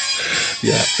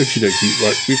 Yeah, okie dokie.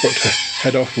 Right, we've got to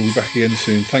head off. We'll be back again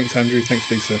soon. Thanks, Andrew. Thanks,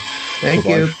 Lisa. Thank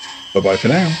you. Bye-bye for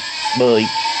now. Bye.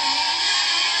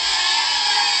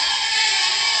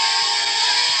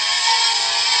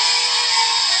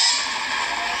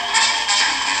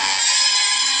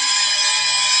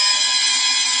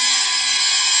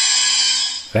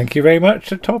 Thank you very much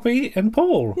to Toppie and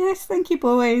Paul. Yes, thank you,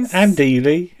 boys. And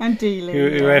Dealey. And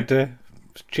Dealey. Who had to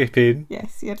chip in.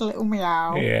 Yes, he had a little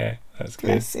meow. Yeah, that's good.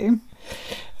 Bless him.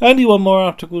 Only one more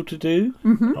article to do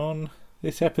on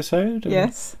this episode. And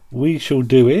yes. We shall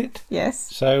do it. Yes.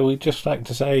 So we'd just like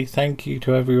to say thank you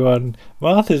to everyone.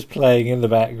 Martha's playing in the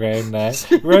background now.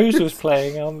 Rose was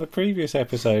playing on the previous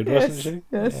episode, wasn't she?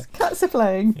 Yes, Yeah. Cats are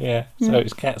playing. Yeah, so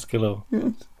it's cats galore.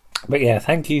 Yes. But yeah,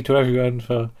 thank you to everyone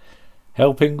for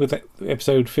helping with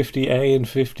episode 50A and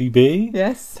 50B.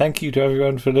 Yes. Thank you to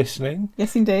everyone for listening.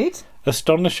 Yes, indeed.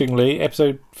 Astonishingly,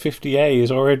 episod 50A is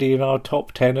already in our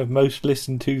top 10 of most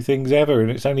listened to things ever,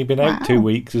 and it's only been out 2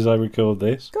 weeks as I record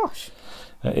this. Gosh.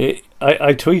 I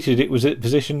tweeted it was at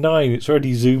position 9. It's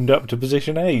already zoomed up to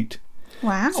position 8.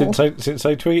 Wow. Since I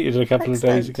tweeted a couple of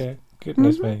days ago.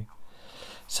 Goodness me.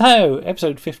 So,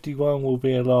 episode 51 will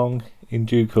be along in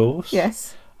due course.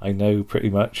 Yes. I know pretty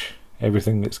much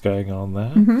everything that's going on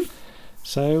there.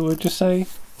 So we'll just say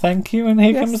thank you, and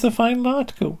here comes the final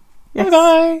article. Yes.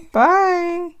 Bye-bye.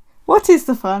 Bye. What is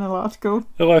the final article?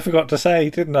 Oh, I forgot to say,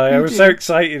 didn't I? I was so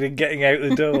excited in getting out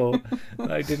the door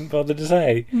I didn't bother to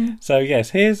say. So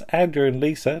yes, here's Andrew and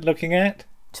Lisa looking at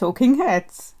Talking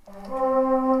Heads.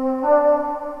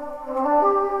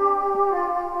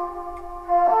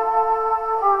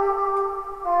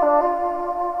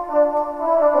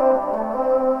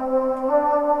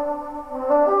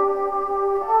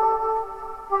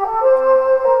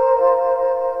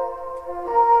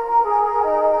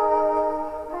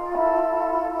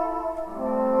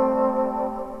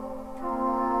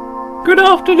 Good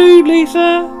afternoon,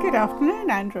 Lisa. Good afternoon,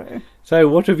 Andrew. So,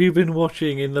 what have you been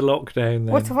watching in the lockdown then?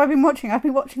 What have I been watching? I've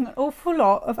been watching an awful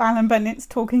lot of Alan Bennett's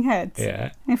Talking Heads.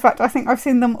 Yeah. In fact, I think I've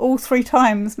seen them all 3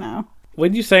 times now.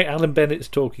 When you say Alan Bennett's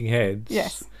Talking Heads,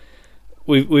 yes,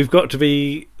 we've got to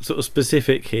be sort of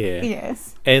specific here.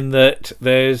 Yes. In that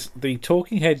there's the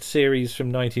Talking Heads series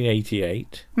from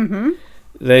 1988. Mm-hmm.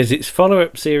 There's its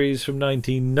follow-up series from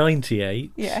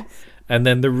 1998. Yes. And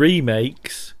then the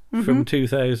remakes from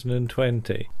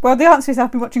 2020. Well, the answer is I've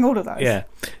been watching all of those. Yeah.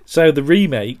 So the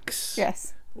remakes.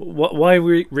 Yes. Why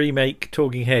remake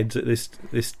Talking Heads at this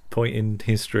point in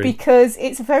history? Because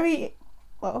it's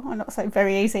I'm not saying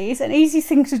very easy. It's an easy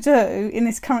thing to do in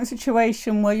this current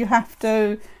situation where you have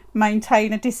to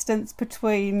maintain a distance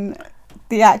between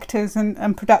the actors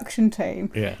and production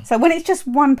team. Yeah. So when it's just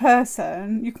one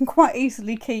person, you can quite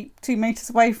easily keep 2 metres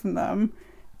away from them.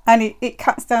 And it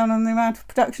cuts down on the amount of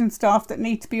production staff that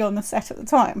need to be on the set at the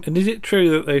time. And is it true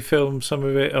that they filmed some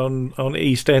of it on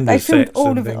EastEnders sets? They filmed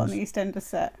all of things? it on the EastEnders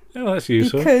set. Oh, that's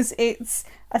useful. Because it's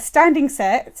a standing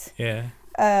set. Yeah.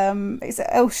 It's at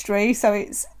Elstree, so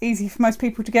it's easy for most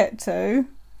people to get to.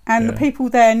 And the people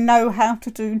there know how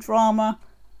to do drama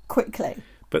quickly.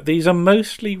 But these are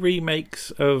mostly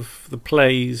remakes of the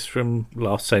plays from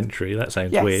last century. That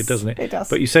sounds weird, doesn't it? It does.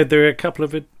 But you said there are a couple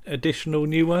of additional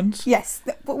new ones? Yes.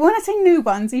 But when I say new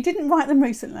ones, he didn't write them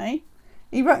recently.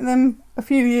 He wrote them a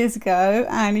few years ago,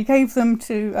 and he gave them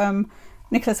to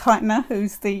Nicholas Heitner,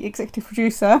 who's the executive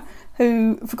producer,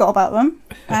 who forgot about them,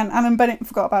 and Alan Bennett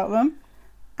forgot about them.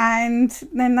 And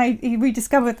then he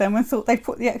rediscovered them and thought they'd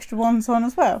put the extra ones on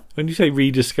as well. When you say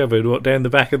rediscovered, what, down the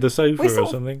back of the sofa or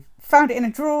something? Found it in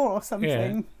a drawer or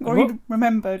something, or he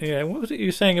remembered. Yeah, what was it you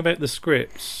were saying about the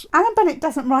scripts? Alan Bennett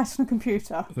doesn't write on a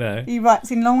computer. No. He writes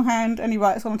in longhand and he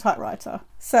writes on a typewriter.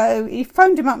 So he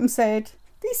phoned him up and said,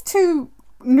 these 2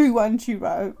 new ones you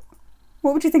wrote.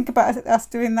 What would you think about us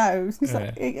doing those?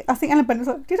 Like, I think Alan Bennett was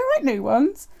like, did I write new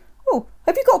ones? Oh,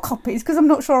 have you got copies? Because I'm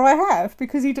not sure I have,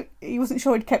 because he wasn't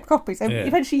sure he'd kept copies.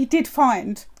 Eventually he did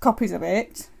find copies of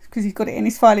it, because he's got it in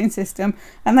his filing system,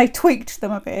 and they tweaked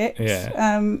them a bit,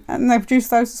 and they produced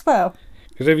those as well.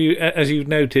 Because as you've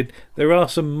noted, there are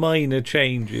some minor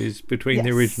changes between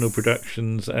the original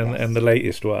productions and the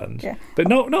latest ones. Yeah. But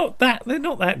not that they're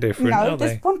not that different, are they?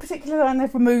 There's one particular one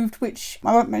they've removed, which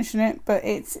I won't mention it, but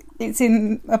it's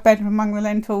in A Bed Among the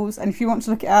Lentils, and if you want to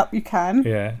look it up, you can.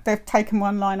 Yeah. They've taken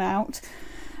one line out.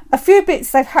 A few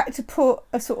bits they've had to put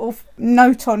a sort of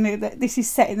note on it that this is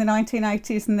set in the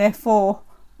 1980s and therefore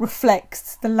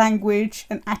reflects the language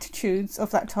and attitudes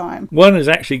of that time. One has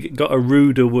actually got a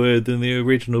ruder word than the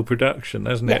original production,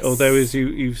 hasn't it? Yes. Although, as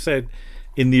you've said,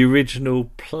 in the original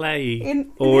play,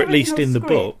 or at least in the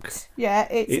book,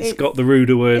 it's got the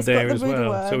ruder word there as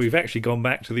well. So we've actually gone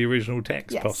back to the original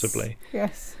text, possibly.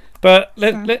 Yes. But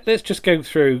let's just go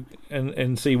through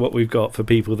and see what we've got for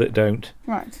people that don't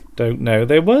know.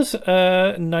 There was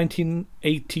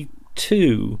 1982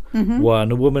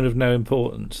 one, A Woman of No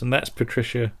Importance, and that's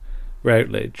Patricia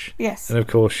Routledge. Yes. And of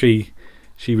course she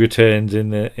returns in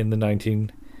the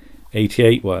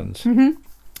 1988 ones.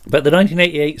 But the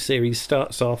 1988 series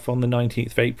starts off on the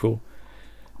 19th of April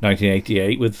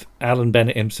 1988 with Alan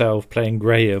Bennett himself playing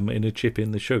Graham in A Chip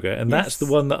in the Sugar, and that's the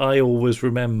one that I always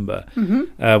remember.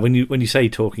 When you say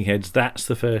Talking Heads, that's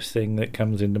the first thing that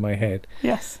comes into my head.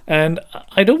 Yes. And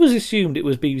I'd always assumed it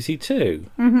was BBC Two,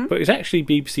 but it's actually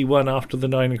BBC One after the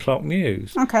 9 o'clock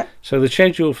news. Okay. So the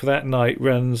schedule for that night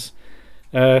runs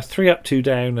 3 Up 2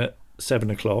 Down at 7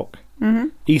 o'clock,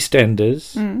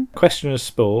 EastEnders, Question of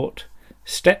Sport,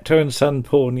 Steptoe and Son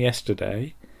Porn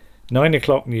Yesterday, 9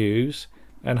 o'clock news,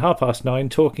 and 9:30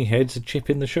 Talking Heads, A Chip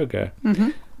in the Sugar.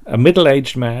 A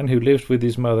middle-aged man who lives with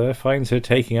his mother finds her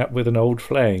taking up with an old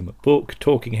flame. Book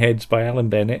Talking Heads by Alan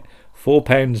Bennett,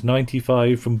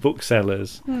 £4.95 from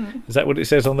booksellers. Is that what it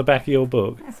says on the back of your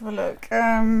book? Let's have a look.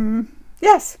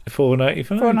 Yes.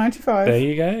 £4.95. £4.95. There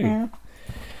you go. Yeah.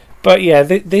 But yeah,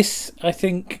 this, I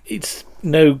think it's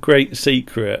no great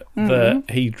secret that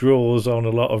he draws on a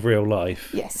lot of real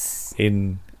life. Yes.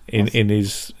 In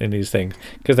his things,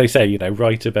 because they say,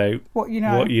 write about what you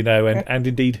know, and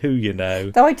indeed who you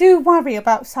know. Though I do worry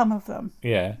about some of them.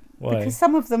 Yeah, why? Because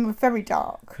some of them are very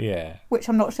dark. Yeah, which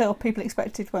I'm not sure people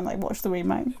expected when they watched the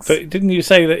remakes. But didn't you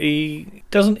say that he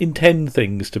doesn't intend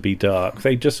things to be dark?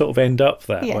 They just sort of end up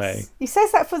that way. He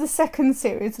says that for the second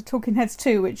series, The Talking Heads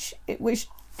 2, which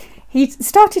he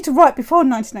started to write before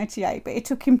 1988, but it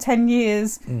took him 10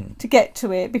 years to get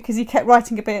to it, because he kept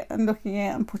writing a bit and looking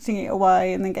at it and putting it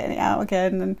away and then getting it out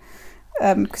again,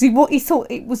 and because he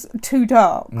thought it was too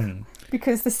dark,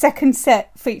 because the second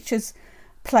set features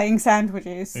Playing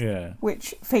Sandwiches,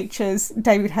 which features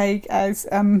David Haig as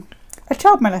a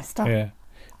child molester. Yeah.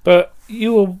 But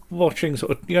you were watching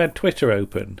you had Twitter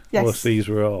open whilst these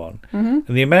were on, and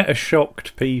the amount of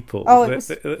shocked people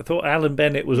that thought Alan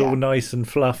Bennett was all nice and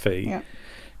fluffy.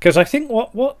 Because I think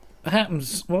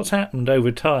what's happened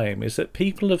over time is that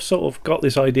people have sort of got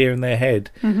this idea in their head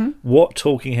what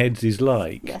Talking Heads is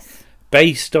like,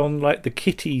 based on like the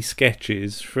Kitty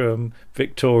sketches from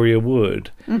Victoria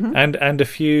Wood and a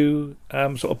few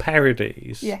sort of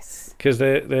parodies. Yes. Because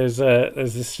there's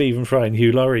the Stephen Fry and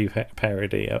Hugh Laurie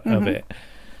parody of it,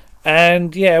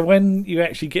 and when you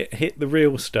actually hit the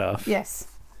real stuff,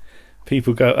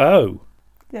 people go, "Oh,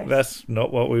 that's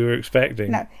not what we were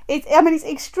expecting." No, it's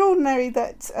extraordinary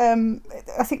that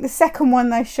I think the second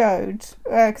one they showed,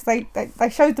 because they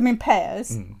showed them in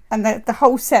pairs, and the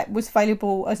whole set was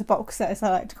available as a box set, as I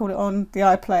like to call it, on the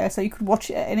iPlayer, so you could watch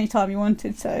it at any time you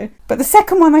wanted to. But the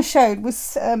second one they showed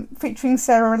was featuring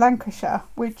Sarah Lancashire,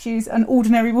 which is An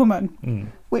Ordinary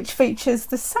Woman, which features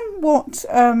the somewhat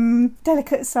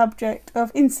delicate subject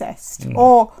of incest,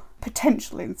 or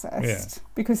potential incest,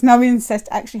 because no incest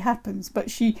actually happens, but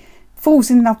she falls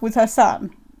in love with her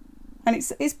son, and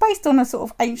it's based on a sort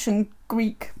of ancient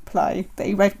Greek play that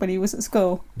he read when he was at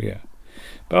school. Yeah.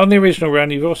 But on the original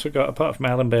run, you've also got, apart from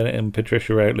Alan Bennett and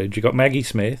Patricia Routledge, you've got Maggie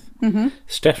Smith,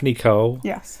 Stephanie Cole,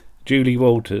 Julie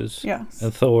Walters,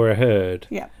 and Thora Hird.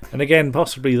 Yeah. And again,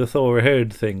 possibly the Thora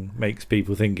Hird thing makes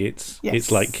people think it's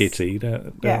like Kitty,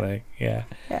 don't they? Yeah.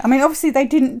 I mean, obviously they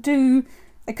couldn't do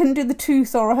the two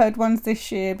Thora Hird ones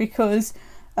this year because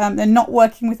they're not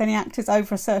working with any actors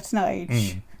over a certain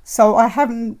age. So I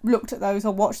haven't looked at those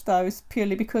or watched those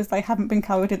purely because they haven't been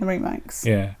covered in the remakes.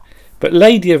 Yeah. But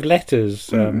Lady of Letters,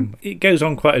 it goes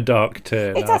on quite a dark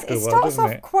turn. It does. After It a while, starts doesn't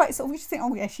off it? quite sort of. You just think,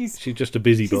 oh yeah, she's just a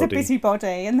busybody. She's a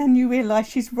busybody, and then you realise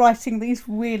she's writing these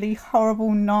really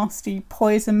horrible, nasty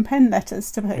poison pen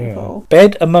letters to people. Yeah.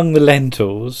 Bed Among the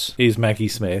Lentils is Maggie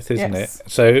Smith, isn't Yes. it?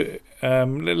 So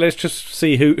let's just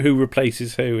see who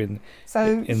replaces who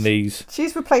in these.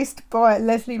 She's replaced by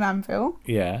Leslie Manville.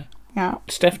 Yeah. Yeah.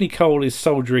 Stephanie Cole is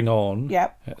soldiering on.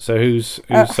 Yep. So who's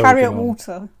soldiering Harriet on?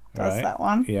 Walter does that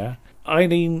one. Yeah.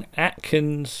 Eileen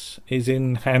Atkins is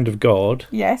in Hand of God.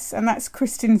 Yes, and that's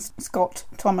Kristin Scott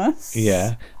Thomas.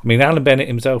 Yeah. I mean, Alan Bennett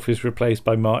himself is replaced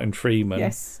by Martin Freeman.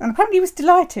 Yes, and apparently he was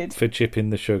delighted. For chipping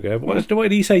the sugar. What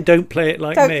did he say? Don't play it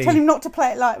like me. Don't tell him not to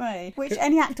play it like me, which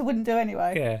any actor wouldn't do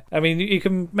anyway. Yeah. I mean, you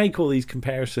can make all these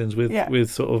comparisons with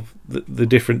sort of the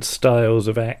different styles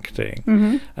of acting.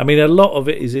 Mm-hmm. I mean, a lot of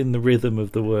it is in the rhythm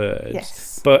of the words.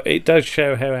 Yes. But it does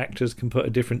show how actors can put a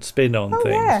different spin on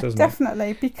things, doesn't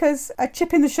definitely, because a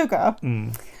chip in the sugar,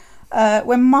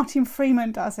 when Martin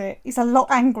Freeman does it, is a lot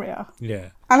angrier. Yeah.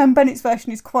 Alan Bennett's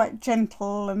version is quite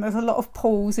gentle and there's a lot of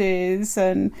pauses,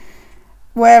 and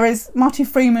whereas Martin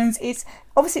Freeman's, it's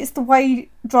the way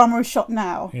drama is shot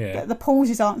now. Yeah. The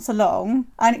pauses aren't so long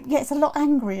and it gets a lot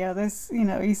angrier.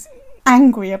 He's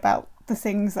angry about the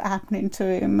things that are happening to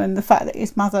him and the fact that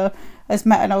his mother has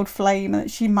met an old flame and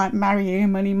that she might marry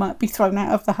him and he might be thrown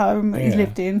out of the home that he's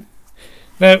lived in.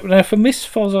 Now, for Miss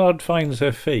Fozzard Finds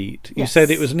Her Feet, you said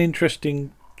it was an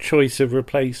interesting choice of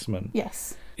replacement.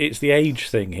 Yes. It's the age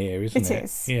thing here, isn't it? It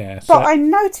is. Yeah. But I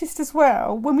noticed as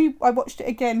well, when I watched it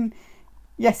again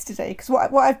yesterday, because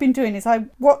what I've been doing is I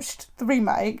watched the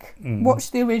remake,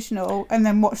 watched the original, and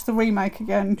then watched the remake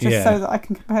again, just so that I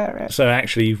can compare it. So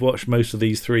actually you've watched most of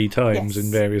these 3 times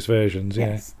in various versions,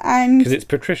 yes. And because it's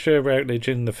Patricia Routledge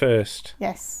in the first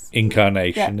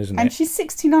incarnation, isn't it? And she's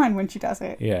 69 when she does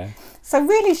it. Yeah. So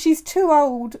really she's too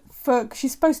old cause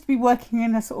she's supposed to be working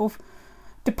in a sort of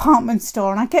department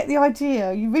store, and I get the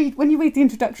idea. When you read the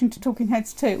introduction to Talking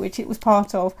Heads 2, which it was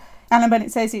part of, Alan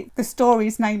Bennett says the story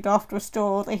is named after a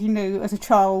store that he knew as a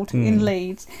child in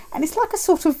Leeds, and it's like a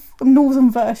sort of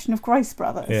northern version of Grace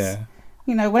Brothers. Yeah.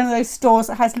 You know, one of those stores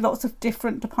that has lots of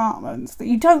different departments that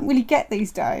you don't really get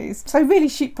these days. So really,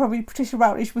 Patricia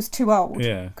Routledge was too old,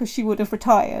 because she would have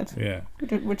retired. Yeah,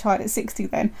 would have retired at 60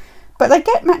 then. But they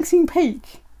get Maxine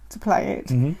Peake to play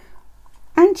it,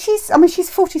 and she's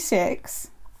 46.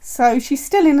 So she's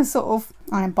still in a sort of,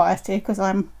 I am biased here because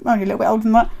I'm only a little bit older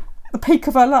than that, the peak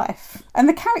of her life. And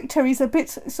the character is a bit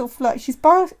sort of like,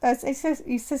 as he says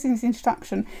in his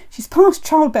introduction, she's past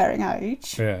childbearing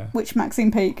age, which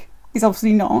Maxine Peake is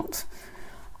obviously not.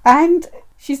 And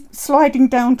she's sliding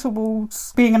down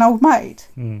towards being an old maid.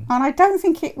 And I don't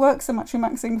think it works so much with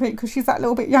Maxine Peake because she's that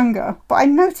little bit younger. But I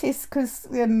noticed because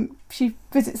she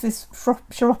visits this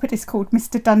chiropodist called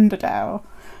Mr. Dunderdale.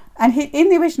 And in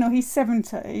the original, he's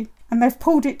 70, and they've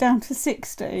pulled it down to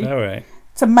 60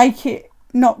 to make it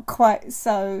not quite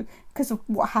so, because of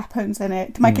what happens in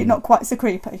it, to make it not quite so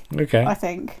creepy. Okay. I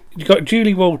think. You've got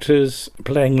Julie Walters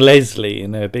playing Leslie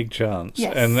in Her Big Chance.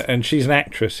 Yes. And she's an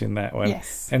actress in that one.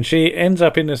 Yes. And she ends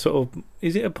up in a sort of,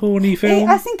 is it a porny film?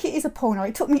 I think it is a porno.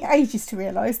 It took me ages to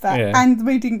realise that. Yeah. And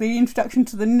reading the introduction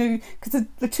to the new, because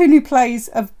the 2 new plays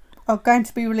are going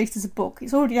to be released as a book.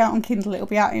 It's already out on Kindle. It'll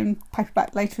be out in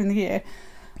paperback later in the year.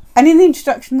 And in the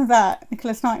introduction of that,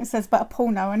 Nicholas Knight says about a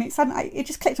porno, and it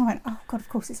just clicked and I went, oh God, of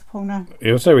course it's a porno.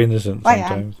 You're so innocent I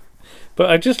sometimes. But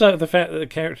I just like the fact that the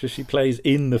character she plays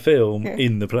in the film,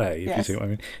 in the play, if you see what I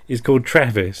mean, is called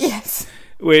Travis. Yes.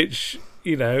 Which,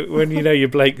 when you're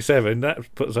Blake Seven,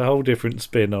 that puts a whole different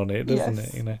spin on it, doesn't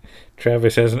it?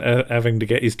 Travis having to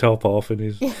get his top off and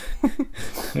his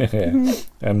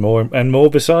and more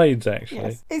besides, actually.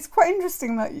 Yes. It's quite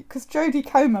interesting that because Jodie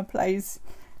Comer plays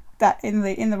that in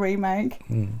the remake,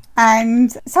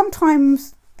 and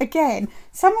sometimes again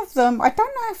some of them, I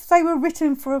don't know if they were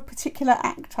written for a particular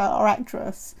actor or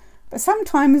actress, but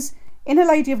sometimes in A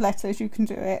Lady of Letters you can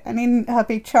do it, and in Her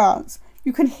Big Chance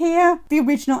you can hear the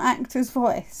original actor's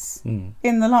voice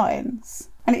in the lines,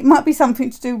 and it might be something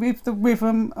to do with the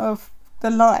rhythm of the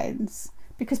lines,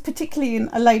 because particularly in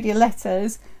A Lady of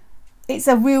Letters it's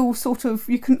a real sort of,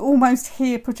 you can almost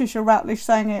hear Patricia Routledge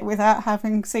saying it without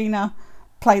having seen her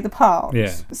play the part.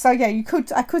 Yeah. So I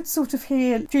could sort of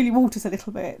hear Julie Walters a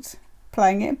little bit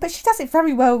playing it, but she does it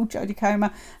very well, Jodie Comer,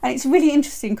 and it's really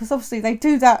interesting because obviously they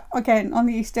do that again on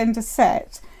the EastEnders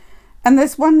set, and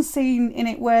there's one scene in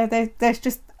it where there's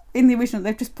just, in the original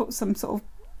they've just put some sort of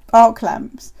arc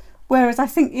lamps, whereas I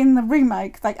think in the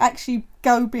remake they actually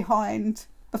go behind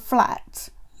the flat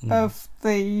of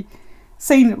the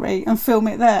scenery and film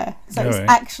it there, so it's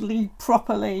actually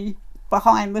properly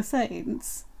behind the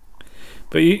scenes.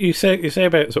 But you say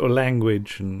about sort of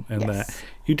language and Yes. that.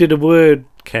 You did a word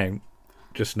count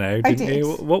just now, didn't did.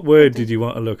 you? What word did you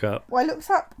want to look up? Well, I looked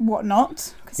up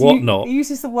whatnot. Whatnot. He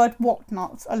uses the word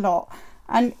whatnot a lot.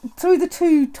 And through the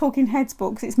 2 Talking Heads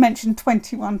books, it's mentioned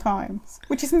 21 times,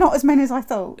 which is not as many as I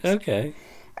thought. Okay.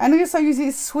 And he also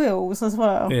uses swills as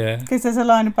well. Yeah. Because there's a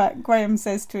line about Graham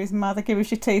says to his mother, "Give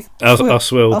us your teeth. I'll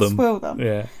swill them. I'll swill them."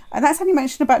 Yeah. And that's only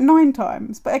mentioned about 9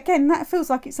 times. But again, that feels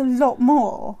like it's a lot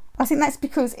more. I think that's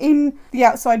because in The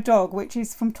Outside Dog, which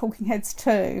is from Talking Heads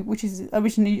 2, which is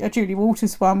originally a Julie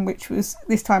Walters one, which was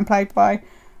this time played by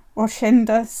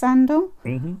Roshenda Sandal,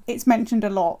 it's mentioned a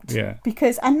lot. Yeah.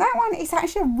 And that one is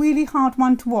actually a really hard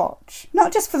one to watch.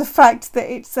 Not just for the fact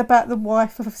that it's about the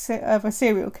wife of a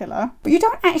serial killer, but you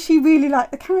don't actually really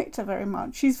like the character very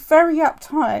much. She's very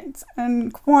uptight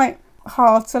and quite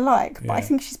hard to like, but I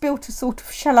think she's built a sort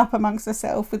of shell up amongst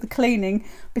herself with the cleaning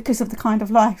because of the kind of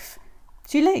life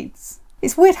she leads.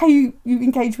 It's weird how you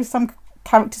engage with some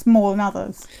characters more than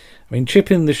others. I mean, Chip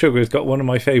in the Sugar has got one of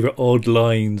my favourite odd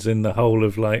lines in the whole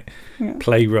of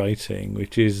playwriting,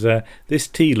 which is, "This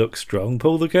tea looks strong,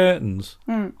 pull the curtains."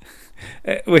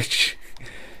 Which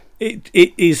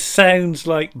it sounds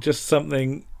like just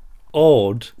something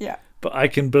odd, but I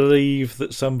can believe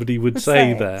that somebody would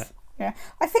say that. Yeah,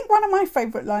 I think one of my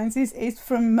favourite lines is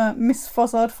from Miss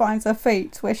Fozzard Finds Her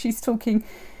Feet, where she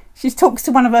talks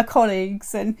to one of her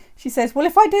colleagues and she says, "Well,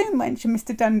 if I do mention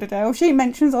Mr. Dunderdale, she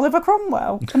mentions Oliver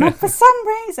Cromwell." And for some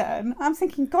reason, I'm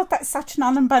thinking, God, that's such an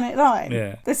Alan Bennett line.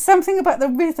 Yeah. There's something about the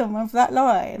rhythm of that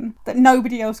line that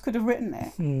nobody else could have written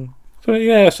it.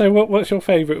 So what's your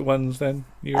favourite ones then,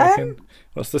 you reckon?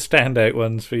 What's the standout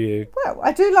ones for you? Well,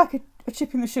 I do like a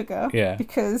Chip in the Sugar. Yeah.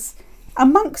 Because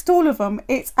amongst all of them,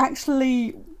 it's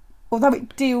actually, although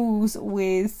it deals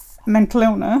with mental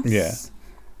illness... Yeah.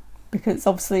 Because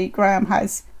obviously Graham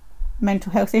has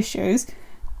mental health issues,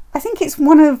 I think it's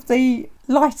one of the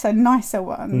lighter, nicer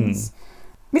ones.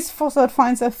 Miss Fozzard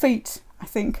Finds Her Feet, I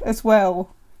think, as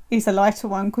well, is a lighter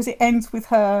one because it ends with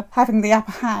her having the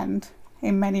upper hand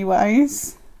in many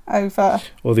ways over...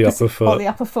 Or the upper foot. Or the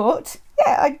upper foot.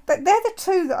 Yeah, they're the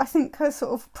 2 that I think are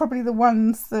sort of probably the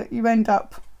ones that you end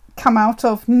up come out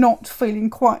of not feeling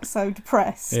quite so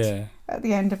depressed. Yeah. At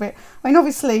the end of it. I mean,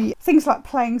 obviously, things like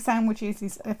Playing Sandwiches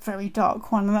is a very dark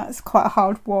one, and that's quite a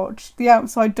hard watch. The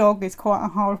Outside Dog is quite a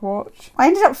hard watch. I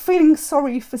ended up feeling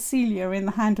sorry for Celia in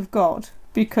The Hand of God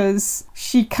because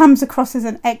she comes across as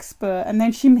an expert and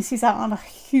then she misses out on a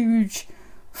huge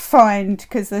find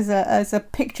because there's a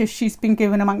picture she's been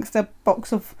given amongst a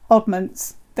box of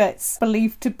oddments that's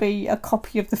believed to be a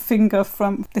copy of the finger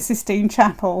from the Sistine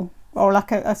Chapel, or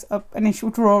like a initial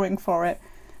drawing for it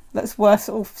that's worth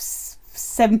sort of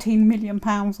 £17 million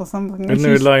or something. Isn't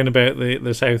there a line about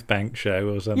the South Bank show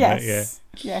or something? Yes,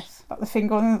 yes, like the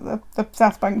finger on the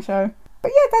South Bank show.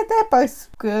 But yeah, they're both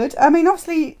good. I mean,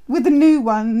 obviously, with the new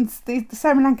ones, the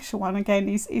Sarah Lancashire one, again,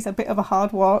 is a bit of a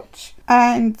hard watch.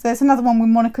 And there's another one with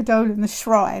Monica Dolan, The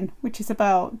Shrine, which is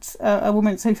about a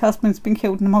woman whose husband's been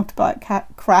killed in a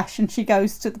motorbike crash, and she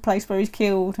goes to the place where he's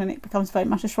killed, and it becomes very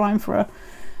much a shrine for her.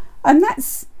 And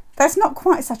that's not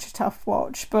quite such a tough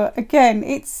watch, but again,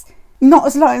 it's not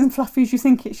as light and fluffy as you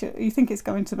think it's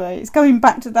going to be. It's going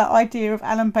back to that idea of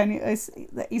Alan Bennett as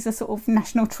that he's a sort of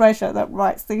national treasure that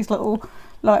writes these little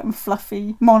light and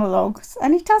fluffy monologues,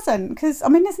 and he doesn't, because I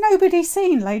mean, there's nobody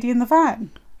seen Lady in the Van,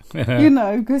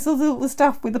 because of all the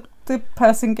stuff with the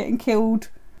person getting killed,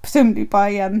 presumably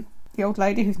by the old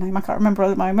lady whose name I can't remember at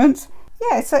the moment.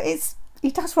 Yeah, so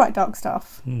he does write dark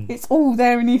stuff. It's all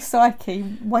there in his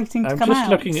psyche, waiting to come out. I'm just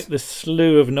looking at the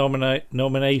slew of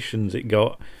nominations it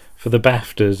got for the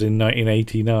BAFTAs in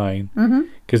 1989,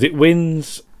 because it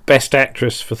wins Best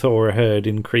Actress for Thora Hird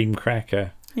in Cream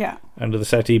Cracker, Under the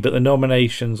Settee, but the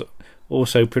nominations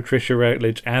also Patricia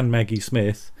Routledge and Maggie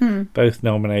Smith, both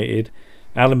nominated.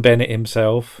 Alan Bennett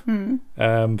himself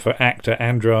for actor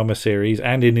and drama series,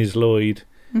 and Innes Lloyd,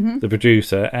 the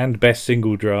producer, and Best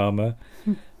Single Drama,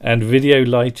 and video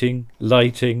lighting,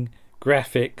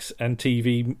 graphics, and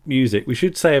TV music. We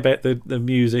should say about the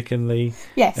music and the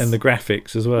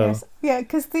graphics as well. Yes. Yeah,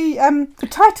 because the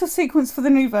title sequence for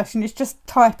the new version is just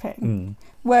typing,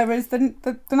 whereas the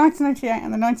 1998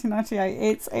 and the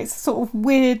 1998, it's sort of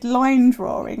weird line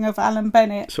drawing of Alan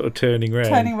Bennett sort of turning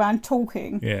around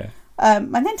talking. Yeah.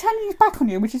 And then turning his back on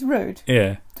you, which is rude.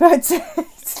 Yeah. But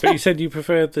you said you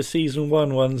preferred the season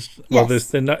 1 ones. Well, there's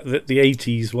the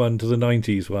 80s one to the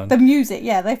 90s one. The music,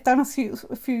 they've done a few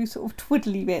sort of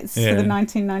twiddly bits for the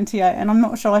 1998, and I'm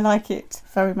not sure I like it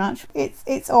very much.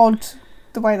 It's odd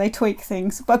the way they tweak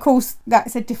things, but of course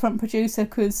that's a different producer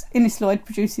because Innes Lloyd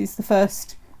produces the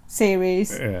first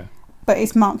series. Yeah. but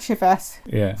it's Mark Chivas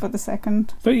Yeah. for the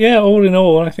second. But yeah, all in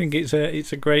all, I think it's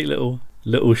a great little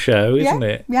show, isn't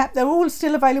it? Yeah, they're all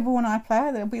still available on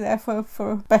iPlayer. They'll be there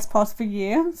for best part of a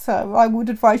year. So I would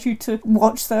advise you to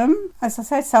watch them. As I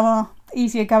said, some are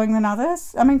easier going than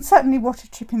others. I mean, certainly watch A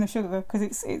Chip in the Sugar because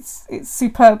it's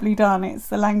superbly done.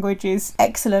 The language is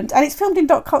excellent, and it's filmed in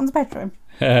Dot Cotton's bedroom.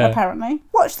 Apparently,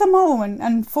 watch them all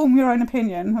and form your own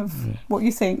opinion of what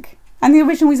you think. And the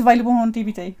original is available on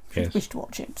DVD if you wish to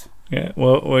watch it. Yeah,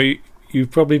 well,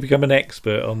 you've probably become an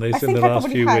expert on this in the last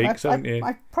few weeks, haven't you?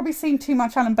 I've probably seen too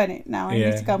much Alan Bennett now. I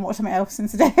need to go and watch something else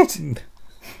instead.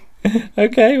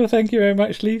 Okay, well, thank you very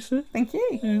much, Lisa. Thank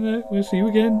you. And we'll see you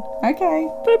again. Okay.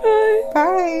 Bye-bye.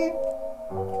 Bye.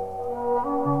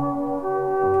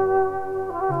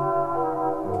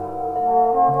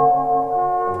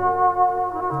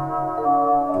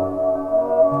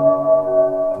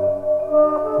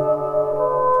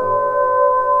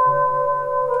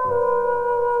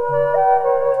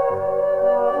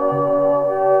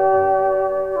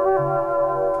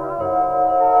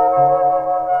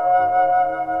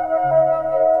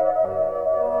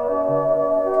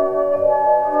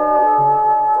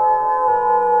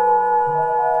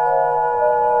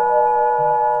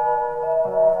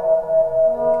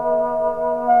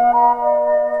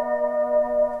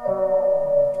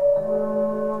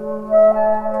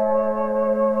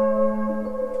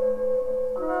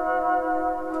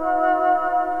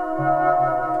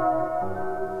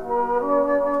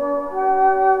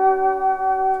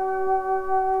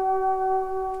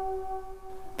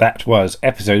 That was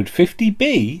episode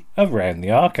 50B of Round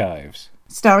the Archives.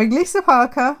 Starring Lisa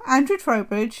Parker, Andrew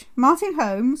Trowbridge, Martin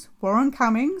Holmes, Warren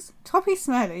Cummings, Toppie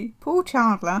Smelly, Paul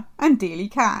Chandler and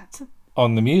Dealey Cat.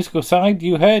 On the musical side,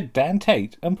 you heard Dan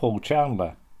Tate and Paul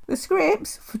Chandler. The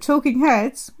scripts for Talking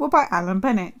Heads were by Alan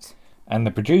Bennett. And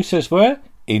the producers were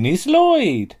Innes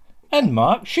Lloyd and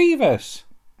Mark Chivas.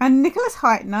 And Nicholas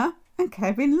Heitner and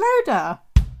Kevin Loder.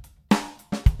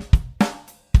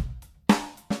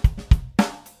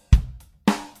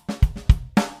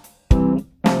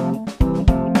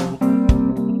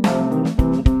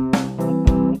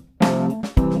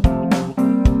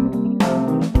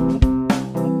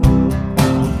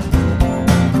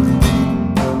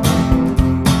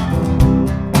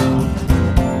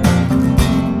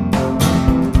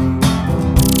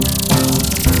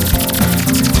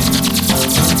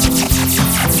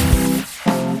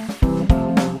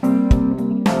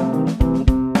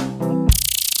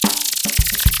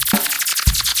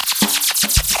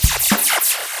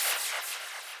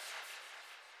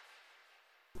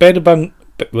 Bedabung.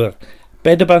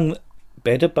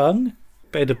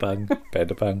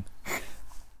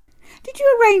 Did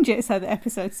you arrange it so that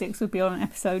episode 6 would be on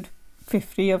episode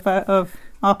 50 of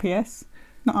RPS?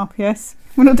 Not RPS.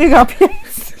 We're not doing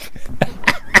RPS.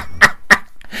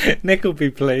 Nick will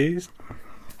be pleased.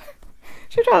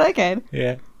 Should we try that again?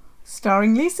 Yeah.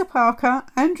 Starring Lisa Parker,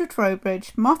 Andrew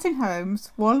Trowbridge, Martin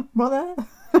Holmes,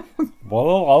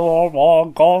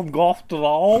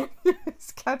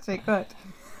 It's catchy, good.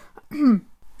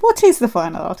 What is the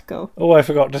final article? Oh, I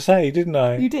forgot to say, didn't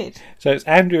I? You did. So it's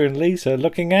Andrew and Lisa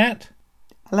looking at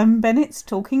Alan Bennett's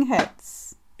Talking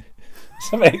Heads.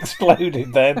 Something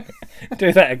exploded then.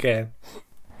 Do that again.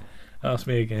 Ask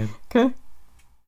me again. Okay.